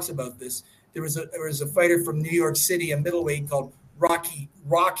one talks about this, there was a fighter from New York City, a middleweight called Rocky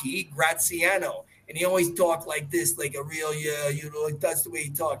Graziano, and he always talked like this, like a real that's the way he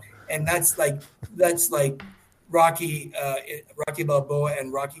talked, and that's like Rocky Balboa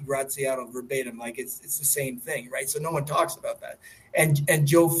and Rocky Graziano verbatim, like it's the same thing, right? So no one talks about that. And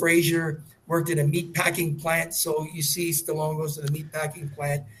Joe Frazier worked in a meat packing plant, so you see Stallone goes to the meat packing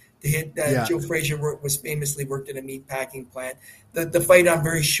plant to hit that. Yeah. Joe Frazier was famously worked in a meat packing plant. The fight on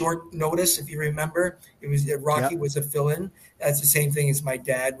very short notice, if you remember, it was Rocky was a fill-in. That's the same thing as my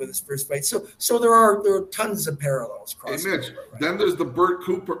dad with his first fight. So there are tons of parallels. Hey Mitch, right? Then there's the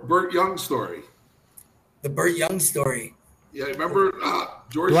Burt Young story. The Burt Young story. Yeah, remember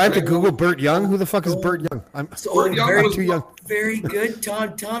George? Do I have to Google Burt Young? Who the fuck is Burt Young? Burt Young was too young. Very good,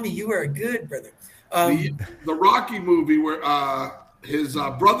 Tommy. You are good, brother. The Rocky movie where his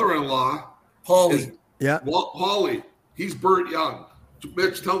brother-in-law, Paulie. Paulie. He's Burt Young.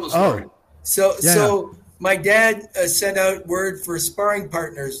 Mitch, tell the story. So my dad sent out word for sparring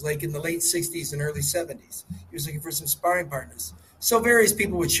partners, like in the late '60s and early '70s. He was looking for some sparring partners. So various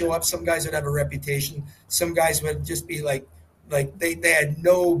people would show up. Some guys would have a reputation. Some guys would just be like they had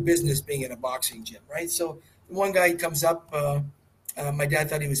no business being in a boxing gym, right? So one guy comes up. My dad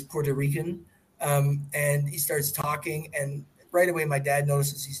thought he was Puerto Rican, and he starts talking. And right away, my dad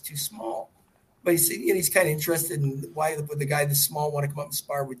notices he's too small. But he's kind of interested in why would the guy this small want to come up and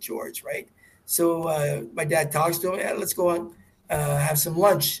spar with George, right? So my dad talks to him. Yeah, let's go on, have some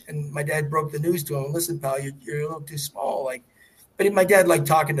lunch. And my dad broke the news to him. Listen, pal, you're a little too small, like. But my dad liked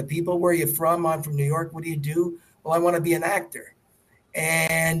talking to people. Where are you from? I'm from New York. What do you do? Well, I want to be an actor.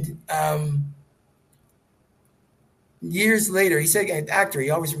 And years later, he said an actor.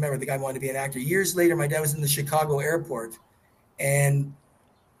 He always remembered the guy wanted to be an actor. Years later, my dad was in the Chicago airport. And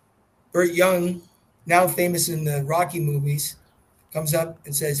Burt Young, now famous in the Rocky movies, comes up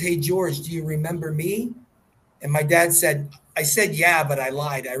and says, "Hey, George, do you remember me?" And my dad said, "I said, yeah, but I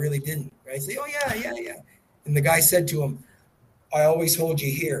lied. I really didn't." Right? I say, "Oh, yeah. And the guy said to him, "I always hold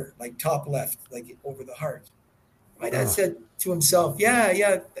you here, like top left, like over the heart." My dad said to himself, yeah,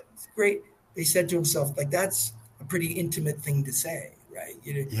 that's great. He said to himself, like, that's a pretty intimate thing to say, right?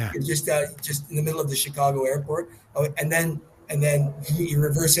 You're just in the middle of the Chicago airport. And then he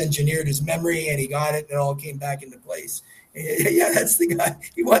reverse engineered his memory and he got it and it all came back into place. Yeah, that's the guy.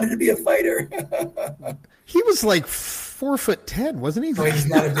 He wanted to be a fighter. He was like 4'10", wasn't he? Oh, he's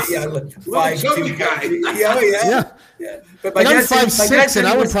not a big, 5'2" guy. Yeah. But I'm 5'6", and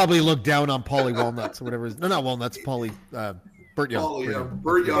I would probably look down on Paulie Walnuts or whatever. No, not Walnuts. Burt Young.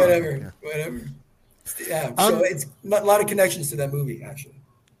 Burt Young. Whatever. Yeah. So it's a lot of connections to that movie, actually.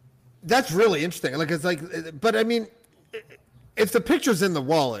 That's really interesting. But I mean, if the picture's in the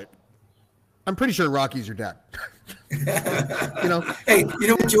wallet, I'm pretty sure Rocky's your dad. Hey, you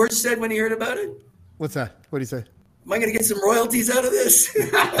know what George said when he heard about it? What's that? What did he say? Am I going to get some royalties out of this?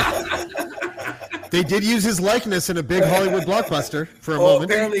 They did use his likeness in a big Hollywood blockbuster for a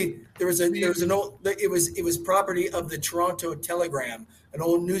moment. Apparently there was an old. It was property of the Toronto Telegram, an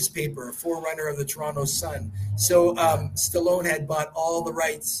old newspaper, a forerunner of the Toronto Sun. So Stallone had bought all the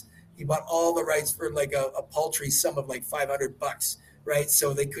rights. He bought all the rights for like a paltry sum of like $500 right?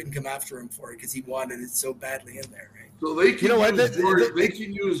 So they couldn't come after him for it because he wanted it so badly in there, right? So they can they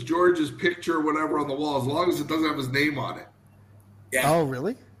can use George's picture or whatever on the wall as long as it doesn't have his name on it. Yeah. Oh,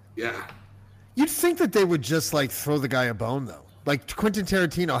 really? Yeah. You'd think that they would just like throw the guy a bone, though. Like Quentin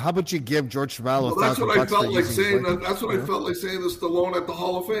Tarantino, how about you give George Chuvalo Well, that's what I felt like saying. Lincoln? That's what I felt like saying to Stallone at the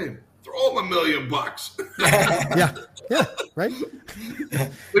Hall of Fame. Throw him $1 million. yeah, right. Hey,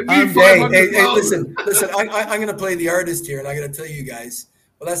 listen. I'm going to play the artist here, and I'm going to tell you guys.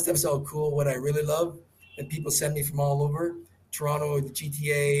 Well, that stuff's all cool. What I really love, and people send me from all over Toronto, the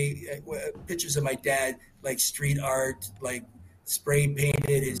GTA, pictures of my dad, like street art, like spray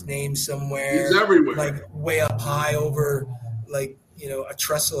painted his name somewhere. He's everywhere. Like way up high over, like, a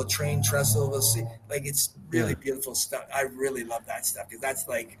trestle, a train trestle. We'll see. Like, it's really beautiful stuff. I really love that stuff because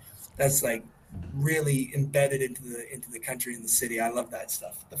that's like really embedded into the country and the city. I love that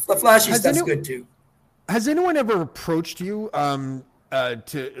stuff. The flashy stuff's good too. Has anyone ever approached you to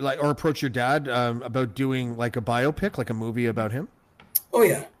like, or approach your dad about doing like a biopic, like a movie about him? Oh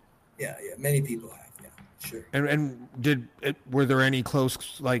yeah. Many people have. Yeah, sure. And were there any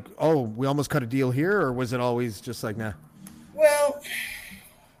close, like, oh, we almost cut a deal here, or was it always just like, nah? Well,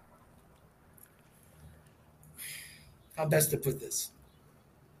 how best to put this?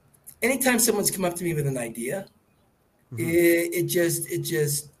 Anytime someone's come up to me with an idea, it just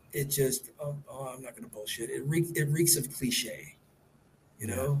oh, I'm not going to bullshit. It reeks of cliche,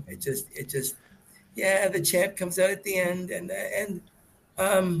 It just the champ comes out at the end, and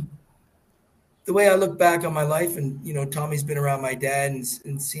the way I look back on my life, and Tommy's been around my dad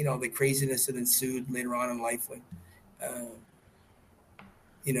and seen all the craziness that ensued later on in life when,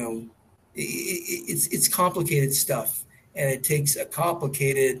 it's complicated stuff, and it takes a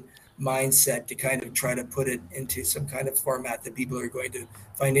complicated mindset to kind of try to put it into some kind of format that people are going to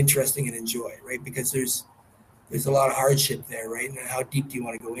find interesting and enjoy, right? Because there's a lot of hardship there, right? And how deep do you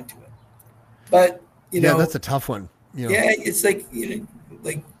want to go into it? But that's a tough one. It's like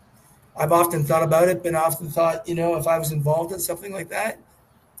like I've often thought about it, but often thought, if I was involved in something like that,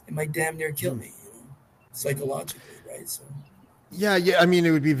 it might damn near kill me, psychologically, right? So yeah. I mean,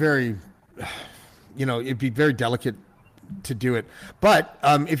 it would be very, it'd be very delicate to do it. But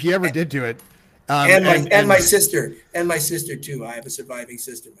if you ever did do it, and my sister too. I have a surviving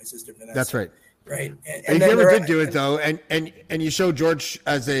sister, my sister Vanessa. That's right. Right. And if you ever did do it though, and you show George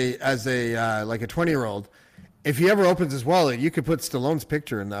as a like a 20-year-old, if he ever opens his wallet, you could put Stallone's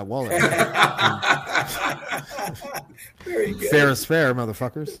picture in that wallet. Very good. Fair is fair,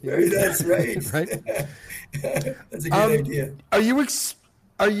 motherfuckers. That's right. Right. That's a good idea.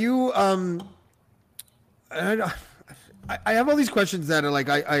 I have all these questions that are like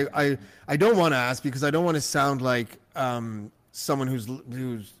I don't want to ask because I don't want to sound like someone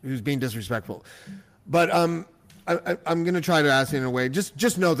who's being disrespectful, but I'm going to try to ask it in a way.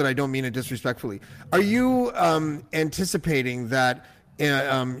 Just know that I don't mean it disrespectfully. Are you anticipating that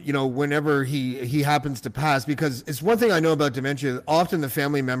whenever he happens to pass? Because it's one thing I know about dementia. Often the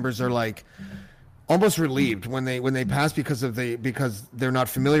family members are like almost relieved when they pass because they're not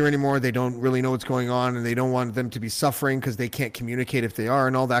familiar anymore. They don't really know what's going on, and they don't want them to be suffering because they can't communicate if they are,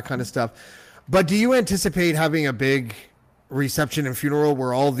 and all that kind of stuff. But do you anticipate having a big reception and funeral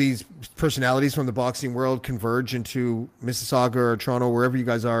where all these personalities from the boxing world converge into Mississauga or Toronto, wherever you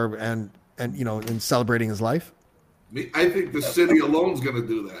guys are, and in celebrating his life? I think the city alone is going to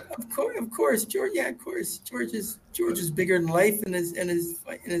do that. Of course, George. Yeah, of course, George is bigger than life, and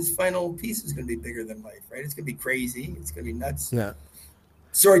his final piece is going to be bigger than life, right? It's going to be crazy. It's going to be nuts. Yeah.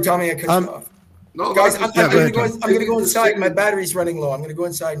 Sorry, Tommy, I cut you off. No, guys, I'm going to go inside. My battery's running low. I'm going to go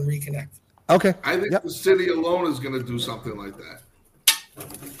inside and reconnect. Okay. I think the city alone is going to do something like that.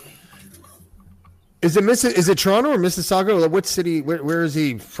 Is it Toronto or Mississauga? What city? Where is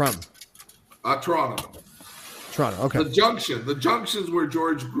he from? Toronto. Toronto. Okay. The junction's where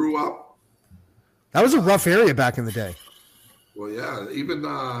George grew up. That was a rough area back in the day. Well, yeah. Even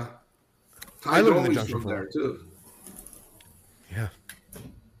Ty Doyle from there too. Yeah.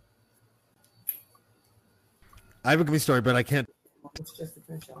 I have a gummy story, but I can't. It's just a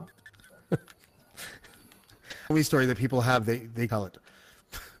finish off. Gummy story that people have, they call it.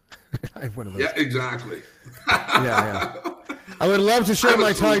 I have one of those. Yeah, exactly. Yeah. I would love to share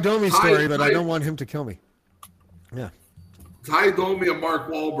my Ty Domi story, but I don't want him to kill me. Yeah. Ty Domi and Mark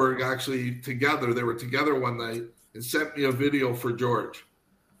Wahlberg actually together. They were together one night and sent me a video for George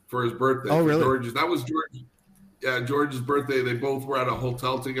for his birthday. Oh, really? That was George. Yeah, George's birthday. They both were at a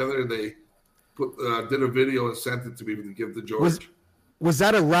hotel together, and they did a video and sent it to me to give to George. Was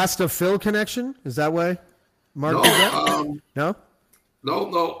that a Rasta Phil connection? Is that why Mark did that? No?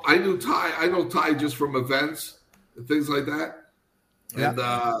 No. I know Ty just from events and things like that. And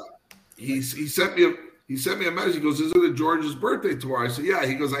he sent me a message. He goes, "Isn't it George's birthday tomorrow?" I said, "Yeah."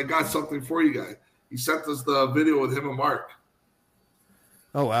 He goes, "I got something for you guys." He sent us the video with him and Mark.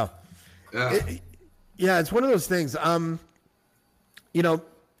 Oh wow. Yeah. It's one of those things. I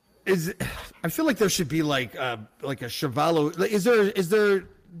feel like there should be like a Chuvalo.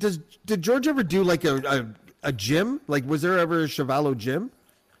 Did George ever do like a gym? Like, was there ever a Chuvalo gym?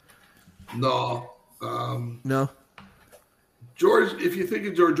 No. No. George, if you think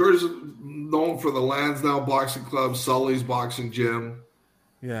of George is known for the Lansdowne Boxing Club, Sully's Boxing Gym.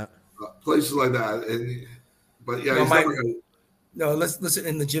 Yeah. Places like that. Listen,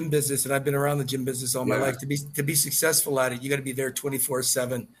 in the gym business, and I've been around the gym business all my life. To be successful at it, you got to be there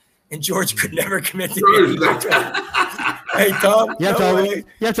 24/7. And George could never commit to Hey, Tom. You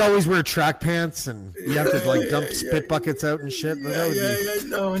have to always wear track pants, and you have to like dump spit buckets out and shit.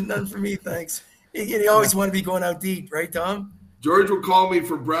 No, none for me, thanks. You always want to be going out to eat, right, Tom? George would call me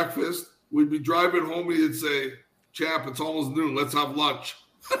for breakfast. We'd be driving home. He'd say, "Champ, it's almost noon. Let's have lunch."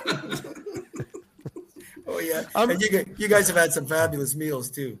 Oh yeah, and you guys have had some fabulous meals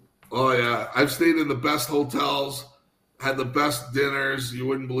too. Oh yeah, I've stayed in the best hotels, had the best dinners you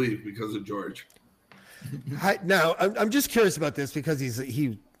wouldn't believe because of George. Now I'm just curious about this because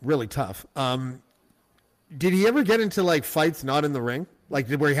he's really tough. Did he ever get into like fights not in the ring, like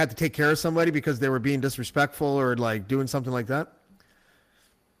where he had to take care of somebody because they were being disrespectful or like doing something like that?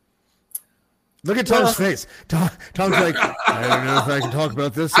 Look at Tom's face. Tom's like, I don't know if I can talk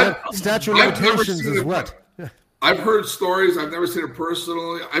about this yet. Statute of limitations is what? I've heard stories. I've never seen it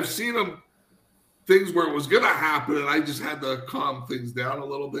personally. I've seen them, things where it was going to happen, and I just had to calm things down a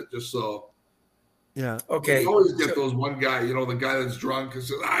little bit just so. Yeah. Okay. You always get those one guy, the guy that's drunk and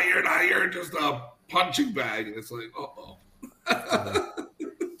says, you're just a punching bag. And it's like, uh-oh.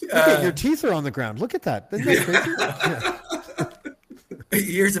 Look at your teeth are on the ground. Look at that. Isn't that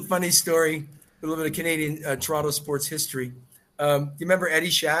crazy? Here's a funny story. A little bit of Canadian Toronto sports history. You remember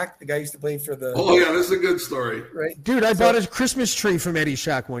Eddie Shack, the guy who used to play for the? Oh yeah, this is a good story, right? Dude, I bought a Christmas tree from Eddie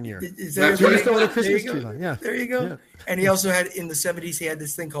Shack one year. Is that right? A Christmas tree line. Yeah, there you go. Yeah. And he also had in the '70s. He had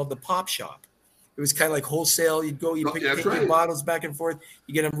this thing called the Pop Shop. It was kind of like wholesale. You'd go, pick your bottles back and forth.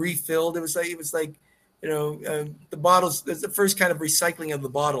 You get them refilled. It was like the bottles. There's the first kind of recycling of the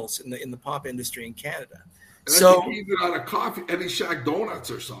bottles in the pop industry in Canada. And so you get out of coffee, Eddie Shack donuts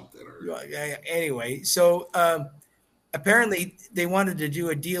or something. Anyway, so apparently they wanted to do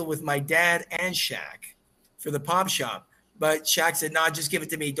a deal with my dad and Shaq for the Pop Shop, but Shaq said, "No, just give it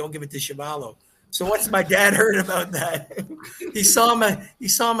to me. Don't give it to Chuvalo." So once my dad heard about that, he saw him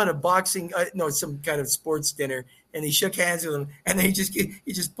at a boxing, some kind of sports dinner, and he shook hands with him, and then he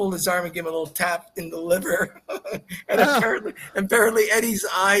just pulled his arm and gave him a little tap in the liver, and apparently Eddie's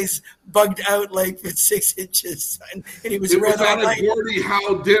eyes bugged out like 6 inches, and he was red all night.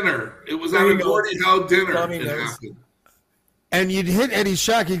 It was at a Gordie Howe dinner. It happened. And you'd hit Eddie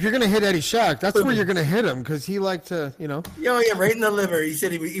Shack. If you're going to hit Eddie Shack, that's where you're going to hit him because he liked to, Oh, yeah, right in the liver. He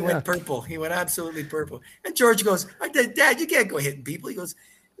said he went purple. He went absolutely purple. And George goes, "Dad, you can't go hitting people." He goes,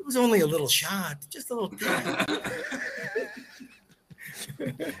 "It was only a little shot, just a little thing."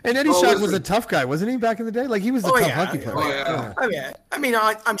 And Eddie Shack was a tough guy, wasn't he, back in the day? Like, he was a tough hockey player. Oh, yeah. I mean,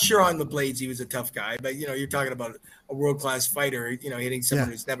 I'm sure on the blades he was a tough guy, but, you're talking about a world-class fighter, hitting someone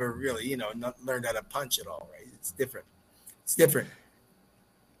who's never really, not learned how to punch at all, right? It's different. It's different.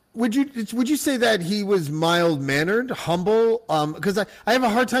 Would you say that he was mild-mannered, humble? Because I have a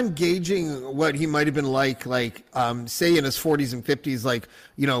hard time gauging what he might have been like, say in his 40s and 50s, like,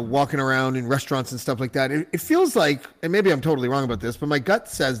 walking around in restaurants and stuff like that. It feels like, and maybe I'm totally wrong about this, but my gut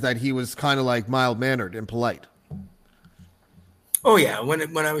says that he was kind of like mild-mannered and polite. Oh yeah, when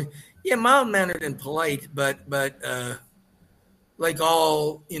I was mild-mannered and polite, but like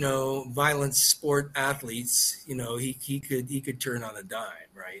all, violent sport athletes, he could turn on a dime,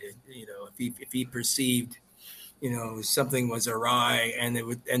 right? If he perceived, something was awry and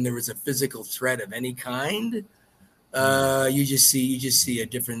there was a physical threat of any kind, you just see a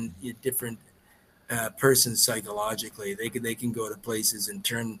different person psychologically. They can go to places and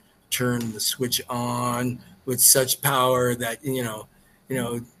turn the switch on with such power that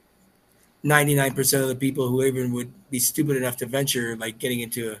 99% of the people who even would be stupid enough to venture, like getting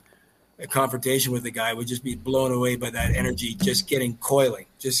into a confrontation with the guy, would just be blown away by that energy, just coiling.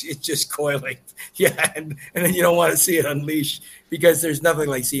 It's just coiling. Yeah. And then you don't want to see it unleashed because there's nothing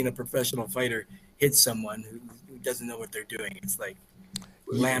like seeing a professional fighter hit someone who doesn't know what they're doing. It's like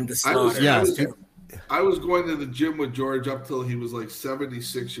lamb to slaughter. I was going to the gym with George up till he was like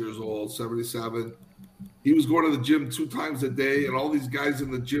 76 years old, 77. He was going to the gym 2 times a day, and all these guys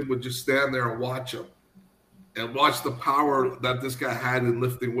in the gym would just stand there and watch him. and watch the power that this guy had in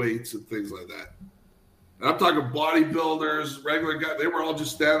lifting weights and things like that. And I'm talking bodybuilders, regular guys. They were all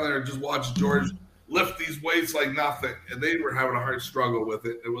just standing there and just watching George lift these weights like nothing, and they were having a hard struggle with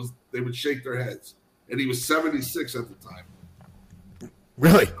it. They would shake their heads, and he was 76 at the time.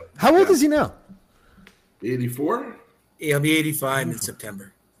 Really? How old is he now? 84. He'll be 85 in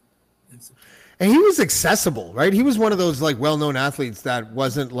September. And he was accessible, right? He was one of those like well-known athletes that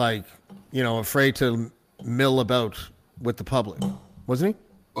wasn't like, afraid to mill about with the public, wasn't he?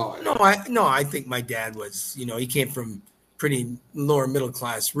 Oh, yeah. I think my dad was, he came from pretty lower middle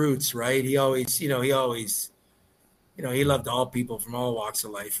class roots, right? He always, he loved all people from all walks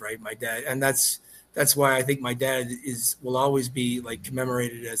of life, right? My dad, and that's why I think my dad will always be like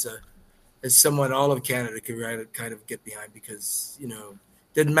commemorated as someone all of Canada could kind of get behind, because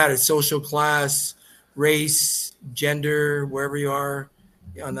didn't matter social class, race, gender, wherever you are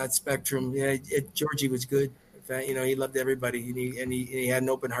on that spectrum. Yeah, Georgie was good. He loved everybody, and he had an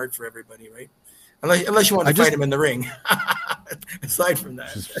open heart for everybody, right? Unless you want to fight him in the ring. Aside from that,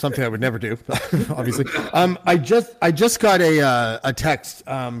 something I would never do, obviously. I just got a text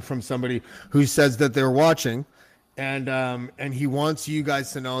from somebody who says that they're watching, and he wants you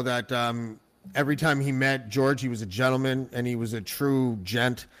guys to know that every time he met George, he was a gentleman and he was a true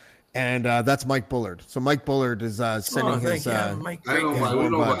gent, and that's Mike Bullard. So Mike Bullard is sending his. Mike, I know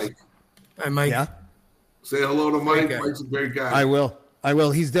Mike. Hi, Mike. Yeah. Say hello to Mike. Mike's a great guy. I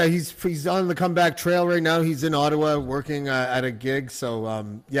will. He's there. He's on the comeback trail right now. He's in Ottawa working at a gig.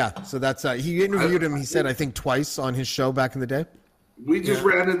 So So that's he interviewed him. He said I think twice on his show back in the day. We just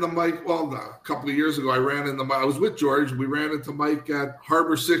ran into Mike. Well, a couple of years ago, I was with George. We ran into Mike at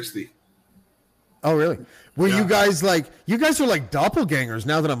Harbor 60. Oh, really? Were you guys are like doppelgangers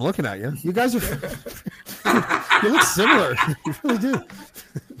now that I'm looking at you. You guys are you look similar. You really do.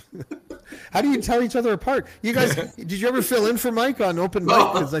 How do you tell each other apart? You guys, did you ever fill in for Mike on open mic?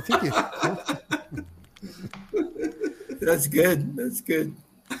 Because I think That's good. That's good.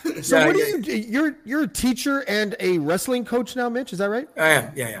 So you're a teacher and a wrestling coach now, Mitch? Is that right? I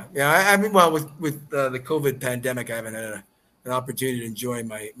am. Yeah. I mean, well, with the COVID pandemic, I haven't had an opportunity to enjoy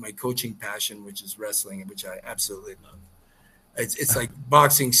my coaching passion, which is wrestling, which I absolutely love. It's like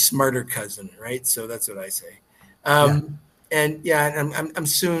boxing's smarter cousin, right? So that's what I say. And I'm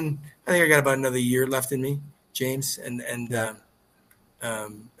soon. I think I got about another year left in me, James, and then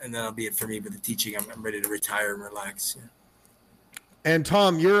that'll be it for me with the teaching. I'm ready to retire and relax. Yeah. And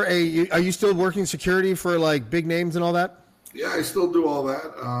Tom, are you still working security for like big names and all that? Yeah, I still do all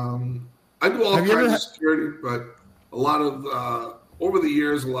that. I do all kinds of security, but a lot of over the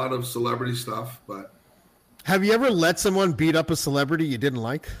years, a lot of celebrity stuff. But have you ever let someone beat up a celebrity you didn't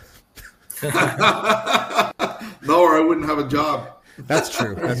like? No, or I wouldn't have a job. That's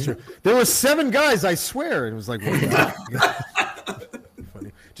true. There were 7 guys, I swear. It was like,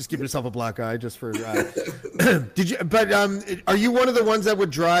 funny. Just give yourself a black eye just for. Did you? But are you one of the ones that would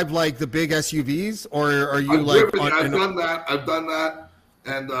drive like the big SUVs, or are you I've done that,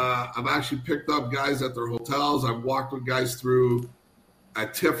 and I've actually picked up guys at their hotels. I've walked with guys through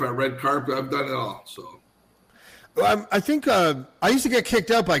at TIFF at red carpet. I've done it all. So. I think I used to get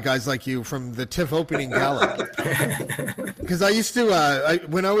kicked out by guys like you from the TIFF opening gala because I used to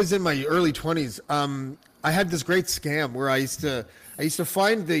when I was in my early 20s. I had this great scam where I used to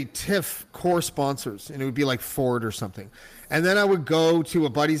find the TIFF core sponsors, and it would be like Ford or something, and then I would go to a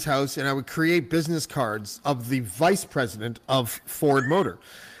buddy's house and I would create business cards of the vice president of Ford Motor.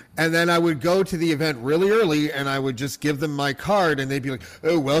 And then I would go to the event really early, and I would just give them my card, and they'd be like,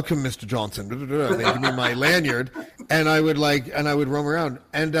 "Oh, welcome, Mr. Johnson." And they'd give me my lanyard, and I would roam around.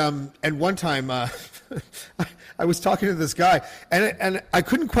 And one time, I was talking to this guy, and I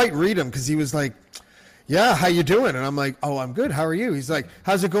couldn't quite read him because he was like, "Yeah, how you doing?" And I'm like, "Oh, I'm good. How are you?" He's like,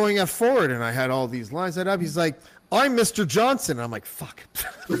 "How's it going at Ford?" And I had all these lines set up. He's like, "I'm Mr. Johnson." And I'm like, "Fuck."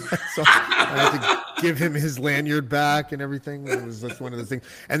 So I had to give him his lanyard back and everything. That's one of the things.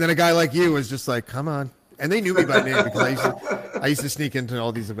 And then a guy like you was just like, "Come on." And they knew me by name because I used to sneak into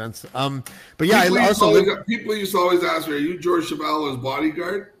all these events. But yeah, people used to always ask me, "Are you George Chuvalo's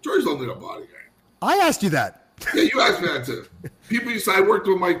bodyguard?" George don't need a bodyguard. I asked you that. Yeah, you asked me that too. People used to say, I worked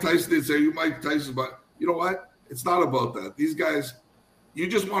with Mike Tyson. They'd say, "You Mike Tyson," but you know what? It's not about that. These guys, you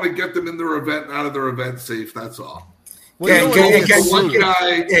just want to get them in their event and out of their event safe. That's all. Well,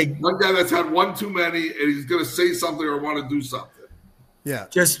 one guy that's had one too many, and he's going to say something or want to do something. Yeah.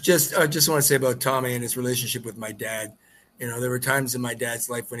 Just want to say about Tommy and his relationship with my dad. There were times in my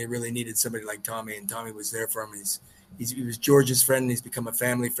dad's life when he really needed somebody like Tommy, and Tommy was there for him. He was George's friend, and he's become a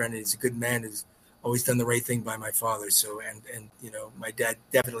family friend, and he's a good man who's always done the right thing by my father. So, and my dad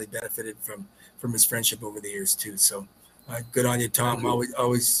definitely benefited from his friendship over the years too. So, good on you, Tom.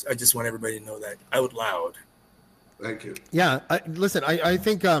 Always, I just want everybody to know that out loud. Thank you. Yeah, listen, I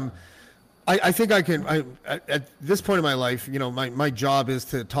think I think I can. At this point in my life, my job is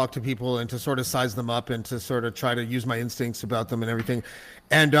to talk to people and to sort of size them up and to sort of try to use my instincts about them and everything.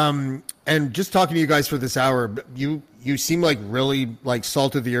 And just talking to you guys for this hour, you seem like really like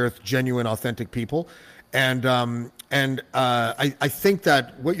salt of the earth, genuine, authentic people. And I think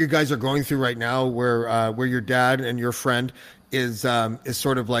that what you guys are going through right now, where your dad and your friend is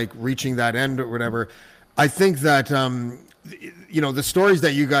sort of like reaching that end or whatever. I think that the stories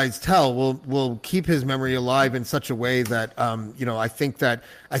that you guys tell will keep his memory alive in such a way that I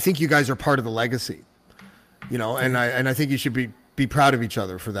think you guys are part of the legacy, and I think you should be proud of each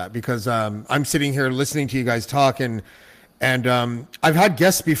other for that, because I'm sitting here listening to you guys talk and I've had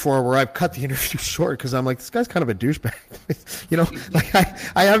guests before where I've cut the interview short because I'm like, this guy's kind of a douchebag. Like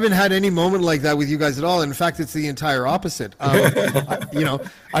I haven't had any moment like that with you guys at all. In fact, it's the entire opposite.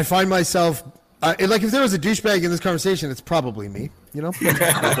 I find myself like if there was a douchebag in this conversation, it's probably me. I don't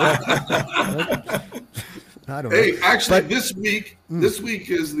know. Hey, actually, this week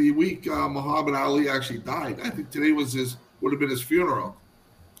is the week Muhammad Ali actually died. I think today would have been his funeral.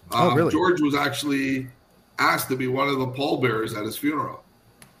 Oh, really? George was actually asked to be one of the pallbearers at his funeral.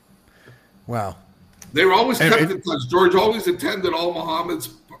 Wow. They were always kept in touch. George always attended all Muhammad's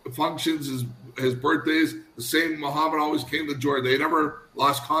functions, his birthdays. The same Muhammad always came to George. They never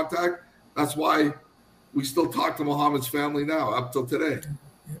lost contact. That's why we still talk to Muhammad's family now, up till today.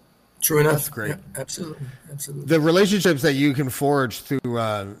 True enough. That's great. Yeah, absolutely. The relationships that you can forge through,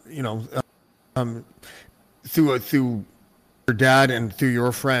 through your dad and through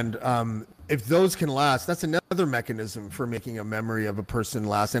your friend, if those can last, that's another mechanism for making a memory of a person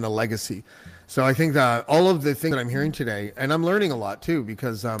last and a legacy. So I think that all of the things that I'm hearing today, and I'm learning a lot too,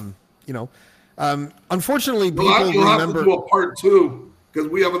 because unfortunately, people you'll remember. Have to do a part 2 because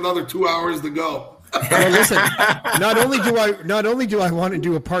we have another 2 hours to go. Well, listen, not only do I want to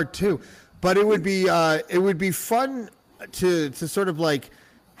do a part 2, but it would be fun to sort of like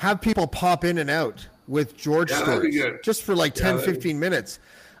have people pop in and out with George stories just for like 10, 15 minutes.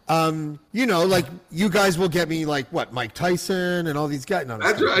 Like you guys will get me like what, Mike Tyson and all these guys. No,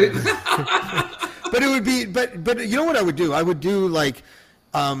 that's right. But it would be, but you know what I would do? I would do like,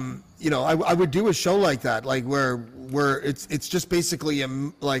 I would do a show like that, like where it's just basically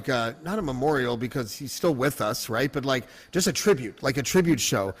not a memorial because he's still with us, right? But like just a tribute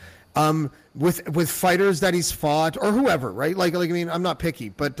show, with fighters that he's fought or whoever, right? Like I mean, I'm not picky,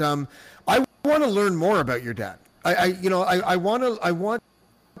 but I want to learn more about your dad. I want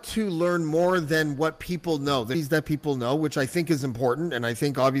to learn more than what people know, that people know, which I think is important, and I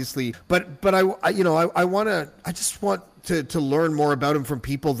think obviously, but I just want to learn more about him from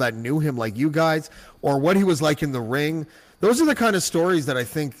people that knew him, like you guys, or what he was like in the ring. Those are the kind of stories that I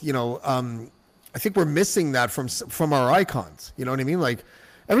think I think we're missing that from our icons. You know what I mean? Like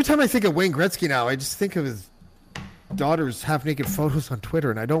every time I think of Wayne Gretzky now, I just think of his daughter's half-naked photos on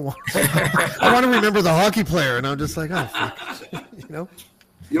Twitter, and I don't want. I want to remember the hockey player, and I'm just like, oh, fuck.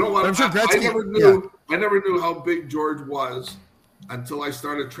 You know what? I'm sure Gretzky, I never knew how big George was until I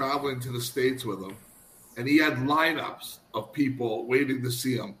started traveling to the States with him. And he had lineups of people waiting to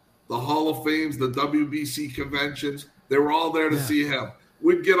see him. The Hall of Fames, the WBC conventions, they were all there to see him.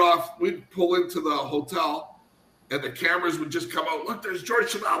 We'd we'd pull into the hotel, and the cameras would just come out. Look, there's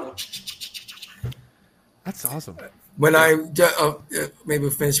George Chuvalo. That's awesome. When maybe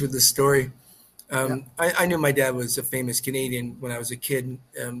we'll finish with this story. I knew my dad was a famous Canadian when I was a kid.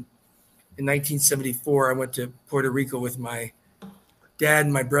 In 1974, I went to Puerto Rico with my dad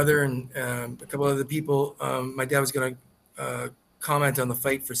and my brother and a couple other people. My dad was going to comment on the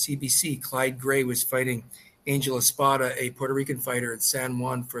fight for CBC. Clyde Gray was fighting Angel Espada, a Puerto Rican fighter, in San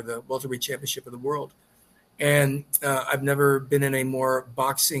Juan for the welterweight championship of the world. And I've never been in a more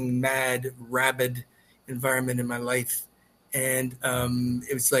boxing mad, rabid environment in my life. And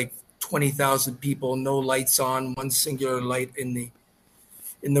it was like 20,000 people, no lights on, one singular light in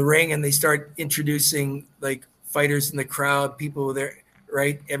the ring, and they start introducing like fighters in the crowd, people there,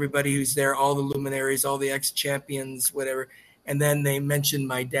 right? Everybody who's there, all the luminaries, all the ex-champions, whatever. And then they mentioned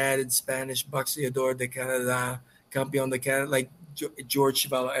my dad in Spanish, Boxeador de Canada, Campeón de Canada, like George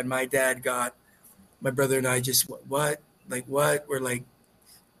Chuvalo. And my dad got, my brother and I just, what? Like what? We're like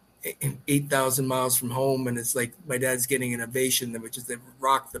 8,000 miles from home, and it's like my dad's getting an ovation, which is they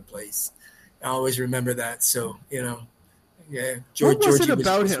rocked the place. I always remember that. So George. What was it was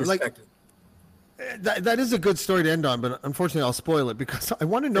about him? Like, that is a good story to end on, but unfortunately I'll spoil it because I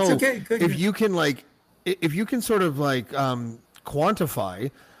want to know if you can sort of like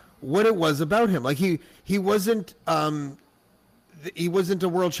quantify what it was about him. Like he wasn't a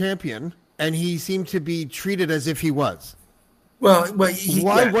world champion, and he seemed to be treated as if he was. Why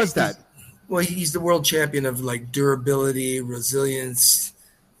was that? He's the world champion of like durability, resilience,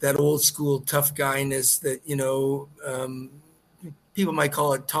 that old school tough guyness that, people might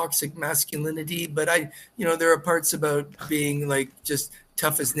call it toxic masculinity, but there are parts about being like just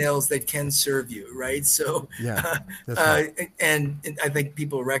tough as nails that can serve you, right? So, and I think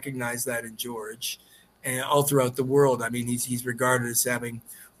people recognize that in George, and all throughout the world. I mean, he's regarded as having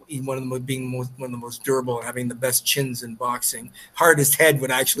one of the most durable and having the best chins in boxing. Hardest head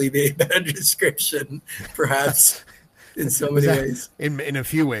would actually be a better description, perhaps. In so many ways. In a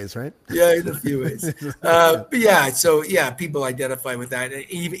few ways, right? Yeah, in a few ways. But people identify with that. And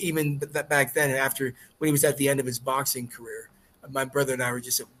even back then, after when he was at the end of his boxing career, my brother and I were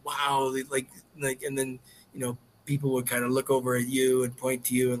just said, "Wow!" Like, and then people would kind of look over at you and point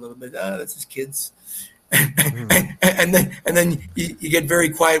to you a little bit. That's his kids. and then you get very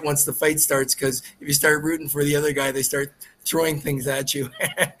quiet once the fight starts, because if you start rooting for the other guy, they start throwing things at you,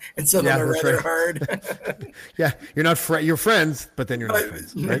 and some of them are rather hard. Yeah, you're friends, but then you're not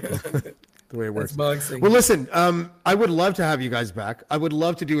friends, right? The way it works. Boxing. Well, listen, I would love to have you guys back. I would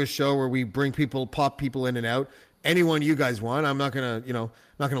love to do a show where we bring pop people in and out. Anyone you guys want. I'm not gonna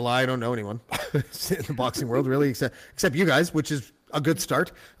lie. I don't know anyone in the boxing world really, except you guys, which is a good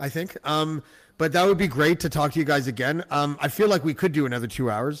start, I think. But that would be great to talk to you guys again. I feel like we could do another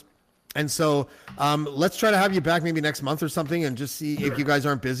 2 hours. And so let's try to have you back maybe next month or something, and just see if you guys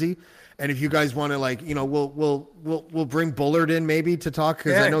aren't busy. And if you guys want to, we'll bring Bullard in maybe to talk,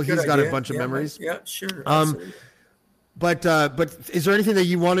 because I know he's got a bunch of memories. Yeah, sure. But is there anything that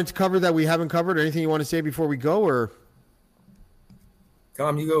you wanted to cover that we haven't covered, or anything you want to say before we go, or?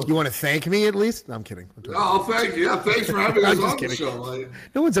 Tom, you go. You want to thank me at least? No, I'm kidding. Oh, thank you. Yeah, thanks for having us on the show.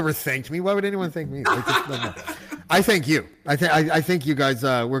 No one's ever thanked me. Why would anyone thank me? No. I thank you. I think you guys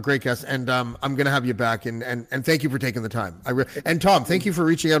were great guests, and I'm going to have you back, and thank you for taking the time. And Tom, thank you for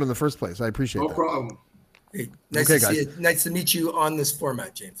reaching out in the first place. I appreciate that. No problem. Hey, nice to meet you on this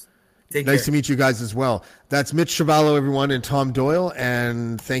format, James. Nice to meet you guys as well. That's Mitch Chuvalo, everyone, and Tom Doyle,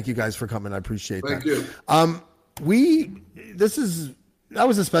 and thank you guys for coming. I appreciate that. Thank you. That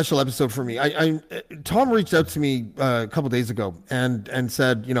was a special episode for me. Tom reached out to me a couple days ago and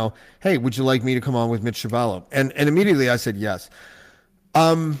said, hey, would you like me to come on with Mitch Chuvalo? And immediately I said yes.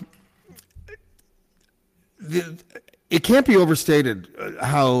 It can't be overstated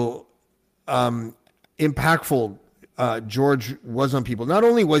how impactful George was on people. Not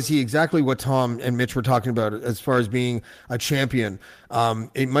only was he exactly what Tom and Mitch were talking about as far as being a champion,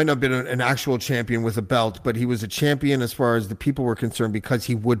 it might not have been an actual champion with a belt, but he was a champion as far as the people were concerned, because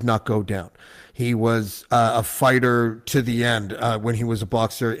he would not go down. He was a fighter to the end when he was a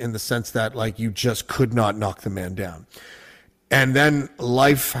boxer, in the sense that you just could not knock the man down. And then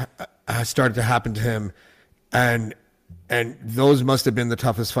life started to happen to him, and those must have been the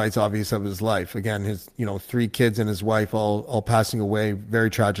toughest fights, obviously, of his life. Again, his 3 kids and his wife all passing away very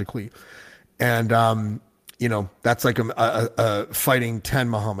tragically, and that's like a fighting 10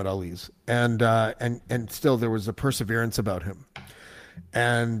 Muhammad Alis, and still there was a perseverance about him,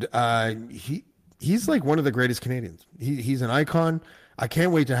 and he's like one of the greatest Canadians. He's an icon. I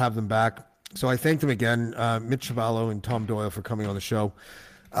can't wait to have them back. So I thank them again, Mitch Chuvalo and Tom Doyle, for coming on the show.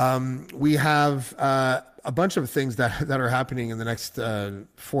 We have a bunch of things that are happening in the next 4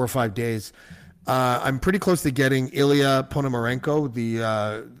 or 5 days. I'm pretty close to getting Ilya Ponomarenko,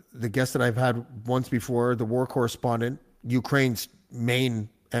 the guest that I've had once before, the war correspondent, Ukraine's main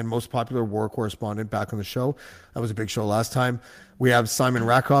and most popular war correspondent, back on the show. That was a big show last time. We have Simon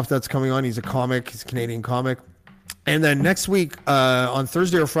Rakoff that's coming on. He's a comic. He's a Canadian comic. And then next week, on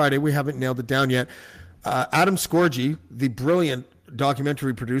Thursday or Friday, we haven't nailed it down yet, Adam Scorgi, the brilliant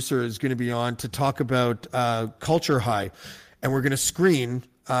documentary producer, is going to be on to talk about Culture High, and we're going to screen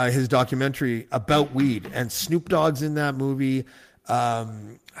his documentary about weed. And Snoop Dogg's in that movie.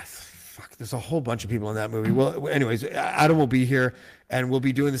 There's a whole bunch of people in that movie. Well, anyways, Adam will be here, and we'll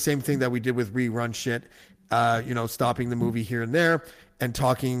be doing the same thing that we did with Rerun Shit, stopping the movie here and there and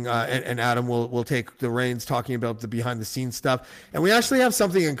talking, and Adam will take the reins, talking about the behind the scenes stuff. And we actually have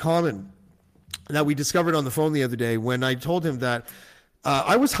something in common that we discovered on the phone the other day, when I told him that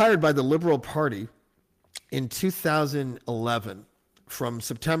I was hired by the Liberal Party in 2011 from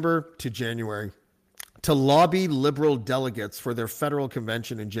September to January to lobby Liberal delegates for their federal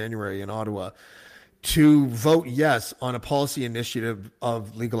convention in January in Ottawa to vote yes on a policy initiative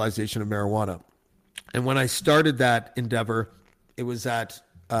of legalization of marijuana. And when I started that endeavor, it was at,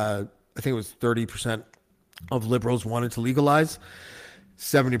 I think it was 30% of liberals wanted to legalize,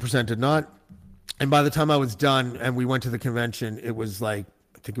 70% did not. And by the time I was done and we went to the convention, it was like,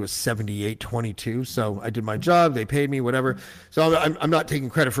 I think it was 78-22. So I did my job, they paid me, whatever. So I'm not taking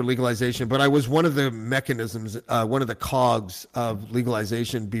credit for legalization, but I was one of the mechanisms, one of the cogs of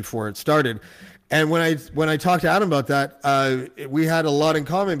legalization before it started. And when I talked to Adam about that, we had a lot in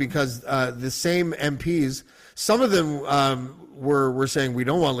common because the same MPs, some of them were saying we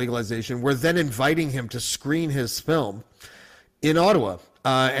don't want legalization. We're then inviting him to screen his film in Ottawa.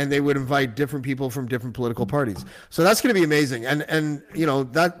 And they would invite different people from different political parties. So that's going to be amazing. And you know,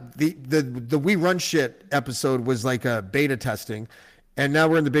 that the We Run Shit episode was like a beta testing. And now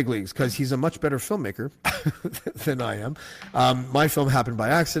we're in the big leagues because he's a much better filmmaker than I am. My film happened by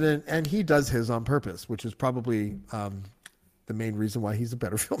accident and he does his on purpose, which is probably the main reason why he's a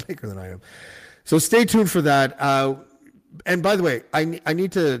better filmmaker than I am. So stay tuned for that. And by the way, I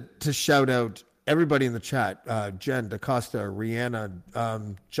need to shout out everybody in the chat, Jen, DaCosta,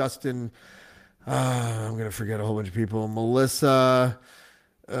 Rihanna, Justin, I'm going to forget a whole bunch of people, Melissa,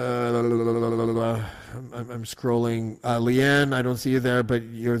 I'm scrolling, Leanne, I don't see you there, but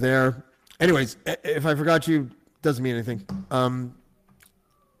you're there. Anyways, if I forgot you, doesn't mean anything.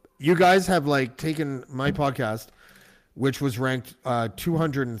 You guys have like taken my podcast, which was ranked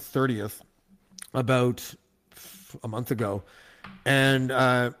 230th about a month ago, and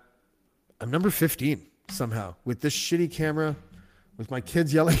I'm number 15 somehow with this shitty camera, with my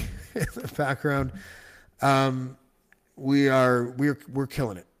kids yelling in the background. We're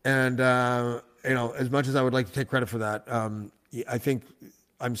killing it. And, you know, as much as I would like to take credit for that, I think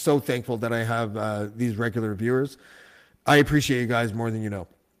I'm so thankful that I have these regular viewers. I appreciate you guys more than you know.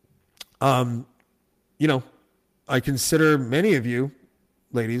 You know, I consider many of you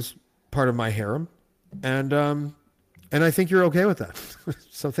ladies part of my harem, and I think you're okay with that.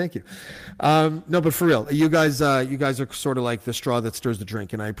 So thank you. No, but for real, you guys are sort of like the straw that stirs the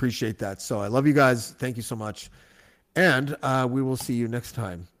drink, and I appreciate that. So I love you guys. Thank you so much. And we will see you next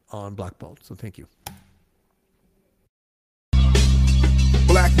time on Black Bolt. So thank you.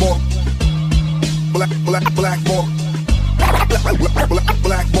 Black Mark. Black Mark. Black Mark. Black Mark.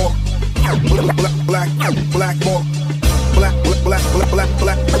 Black Mark.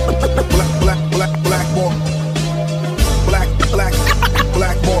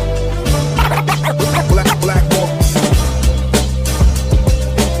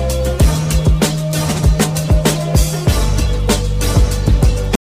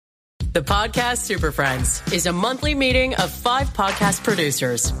 The Podcast Super Friends is a monthly meeting of 5 podcast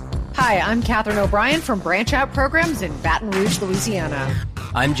producers. Hi, I'm Katherine O'Brien from Branch Out Programs in Baton Rouge, Louisiana.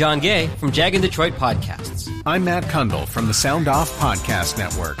 I'm John Gay from Jag and Detroit Podcasts. I'm Matt Kundle from the Sound Off Podcast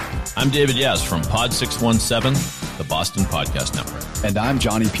Network. I'm David Yaz from Pod 617, the Boston Podcast Network. And I'm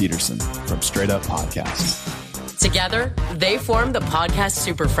Johnny Peterson from Straight Up Podcasts. Together, they form the Podcast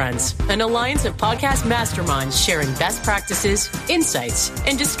Super Friends, an alliance of podcast masterminds sharing best practices, insights,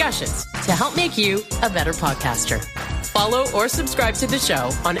 and discussions to help make you a better podcaster. Follow or subscribe to the show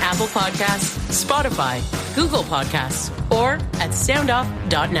on Apple Podcasts, Spotify, Google Podcasts, or at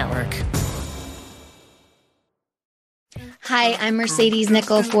soundoff.network. Hi, I'm Mercedes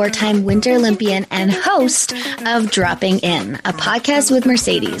Nichol, 4-time Winter Olympian and host of Dropping In, a podcast with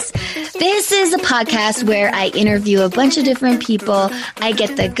Mercedes. This is a podcast where I interview a bunch of different people. I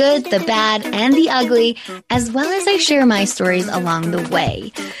get the good, the bad, and the ugly, as well as I share my stories along the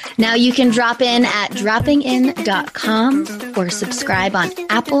way. Now you can drop in at droppingin.com or subscribe on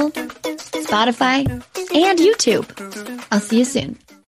Apple, Spotify, and YouTube. I'll see you soon.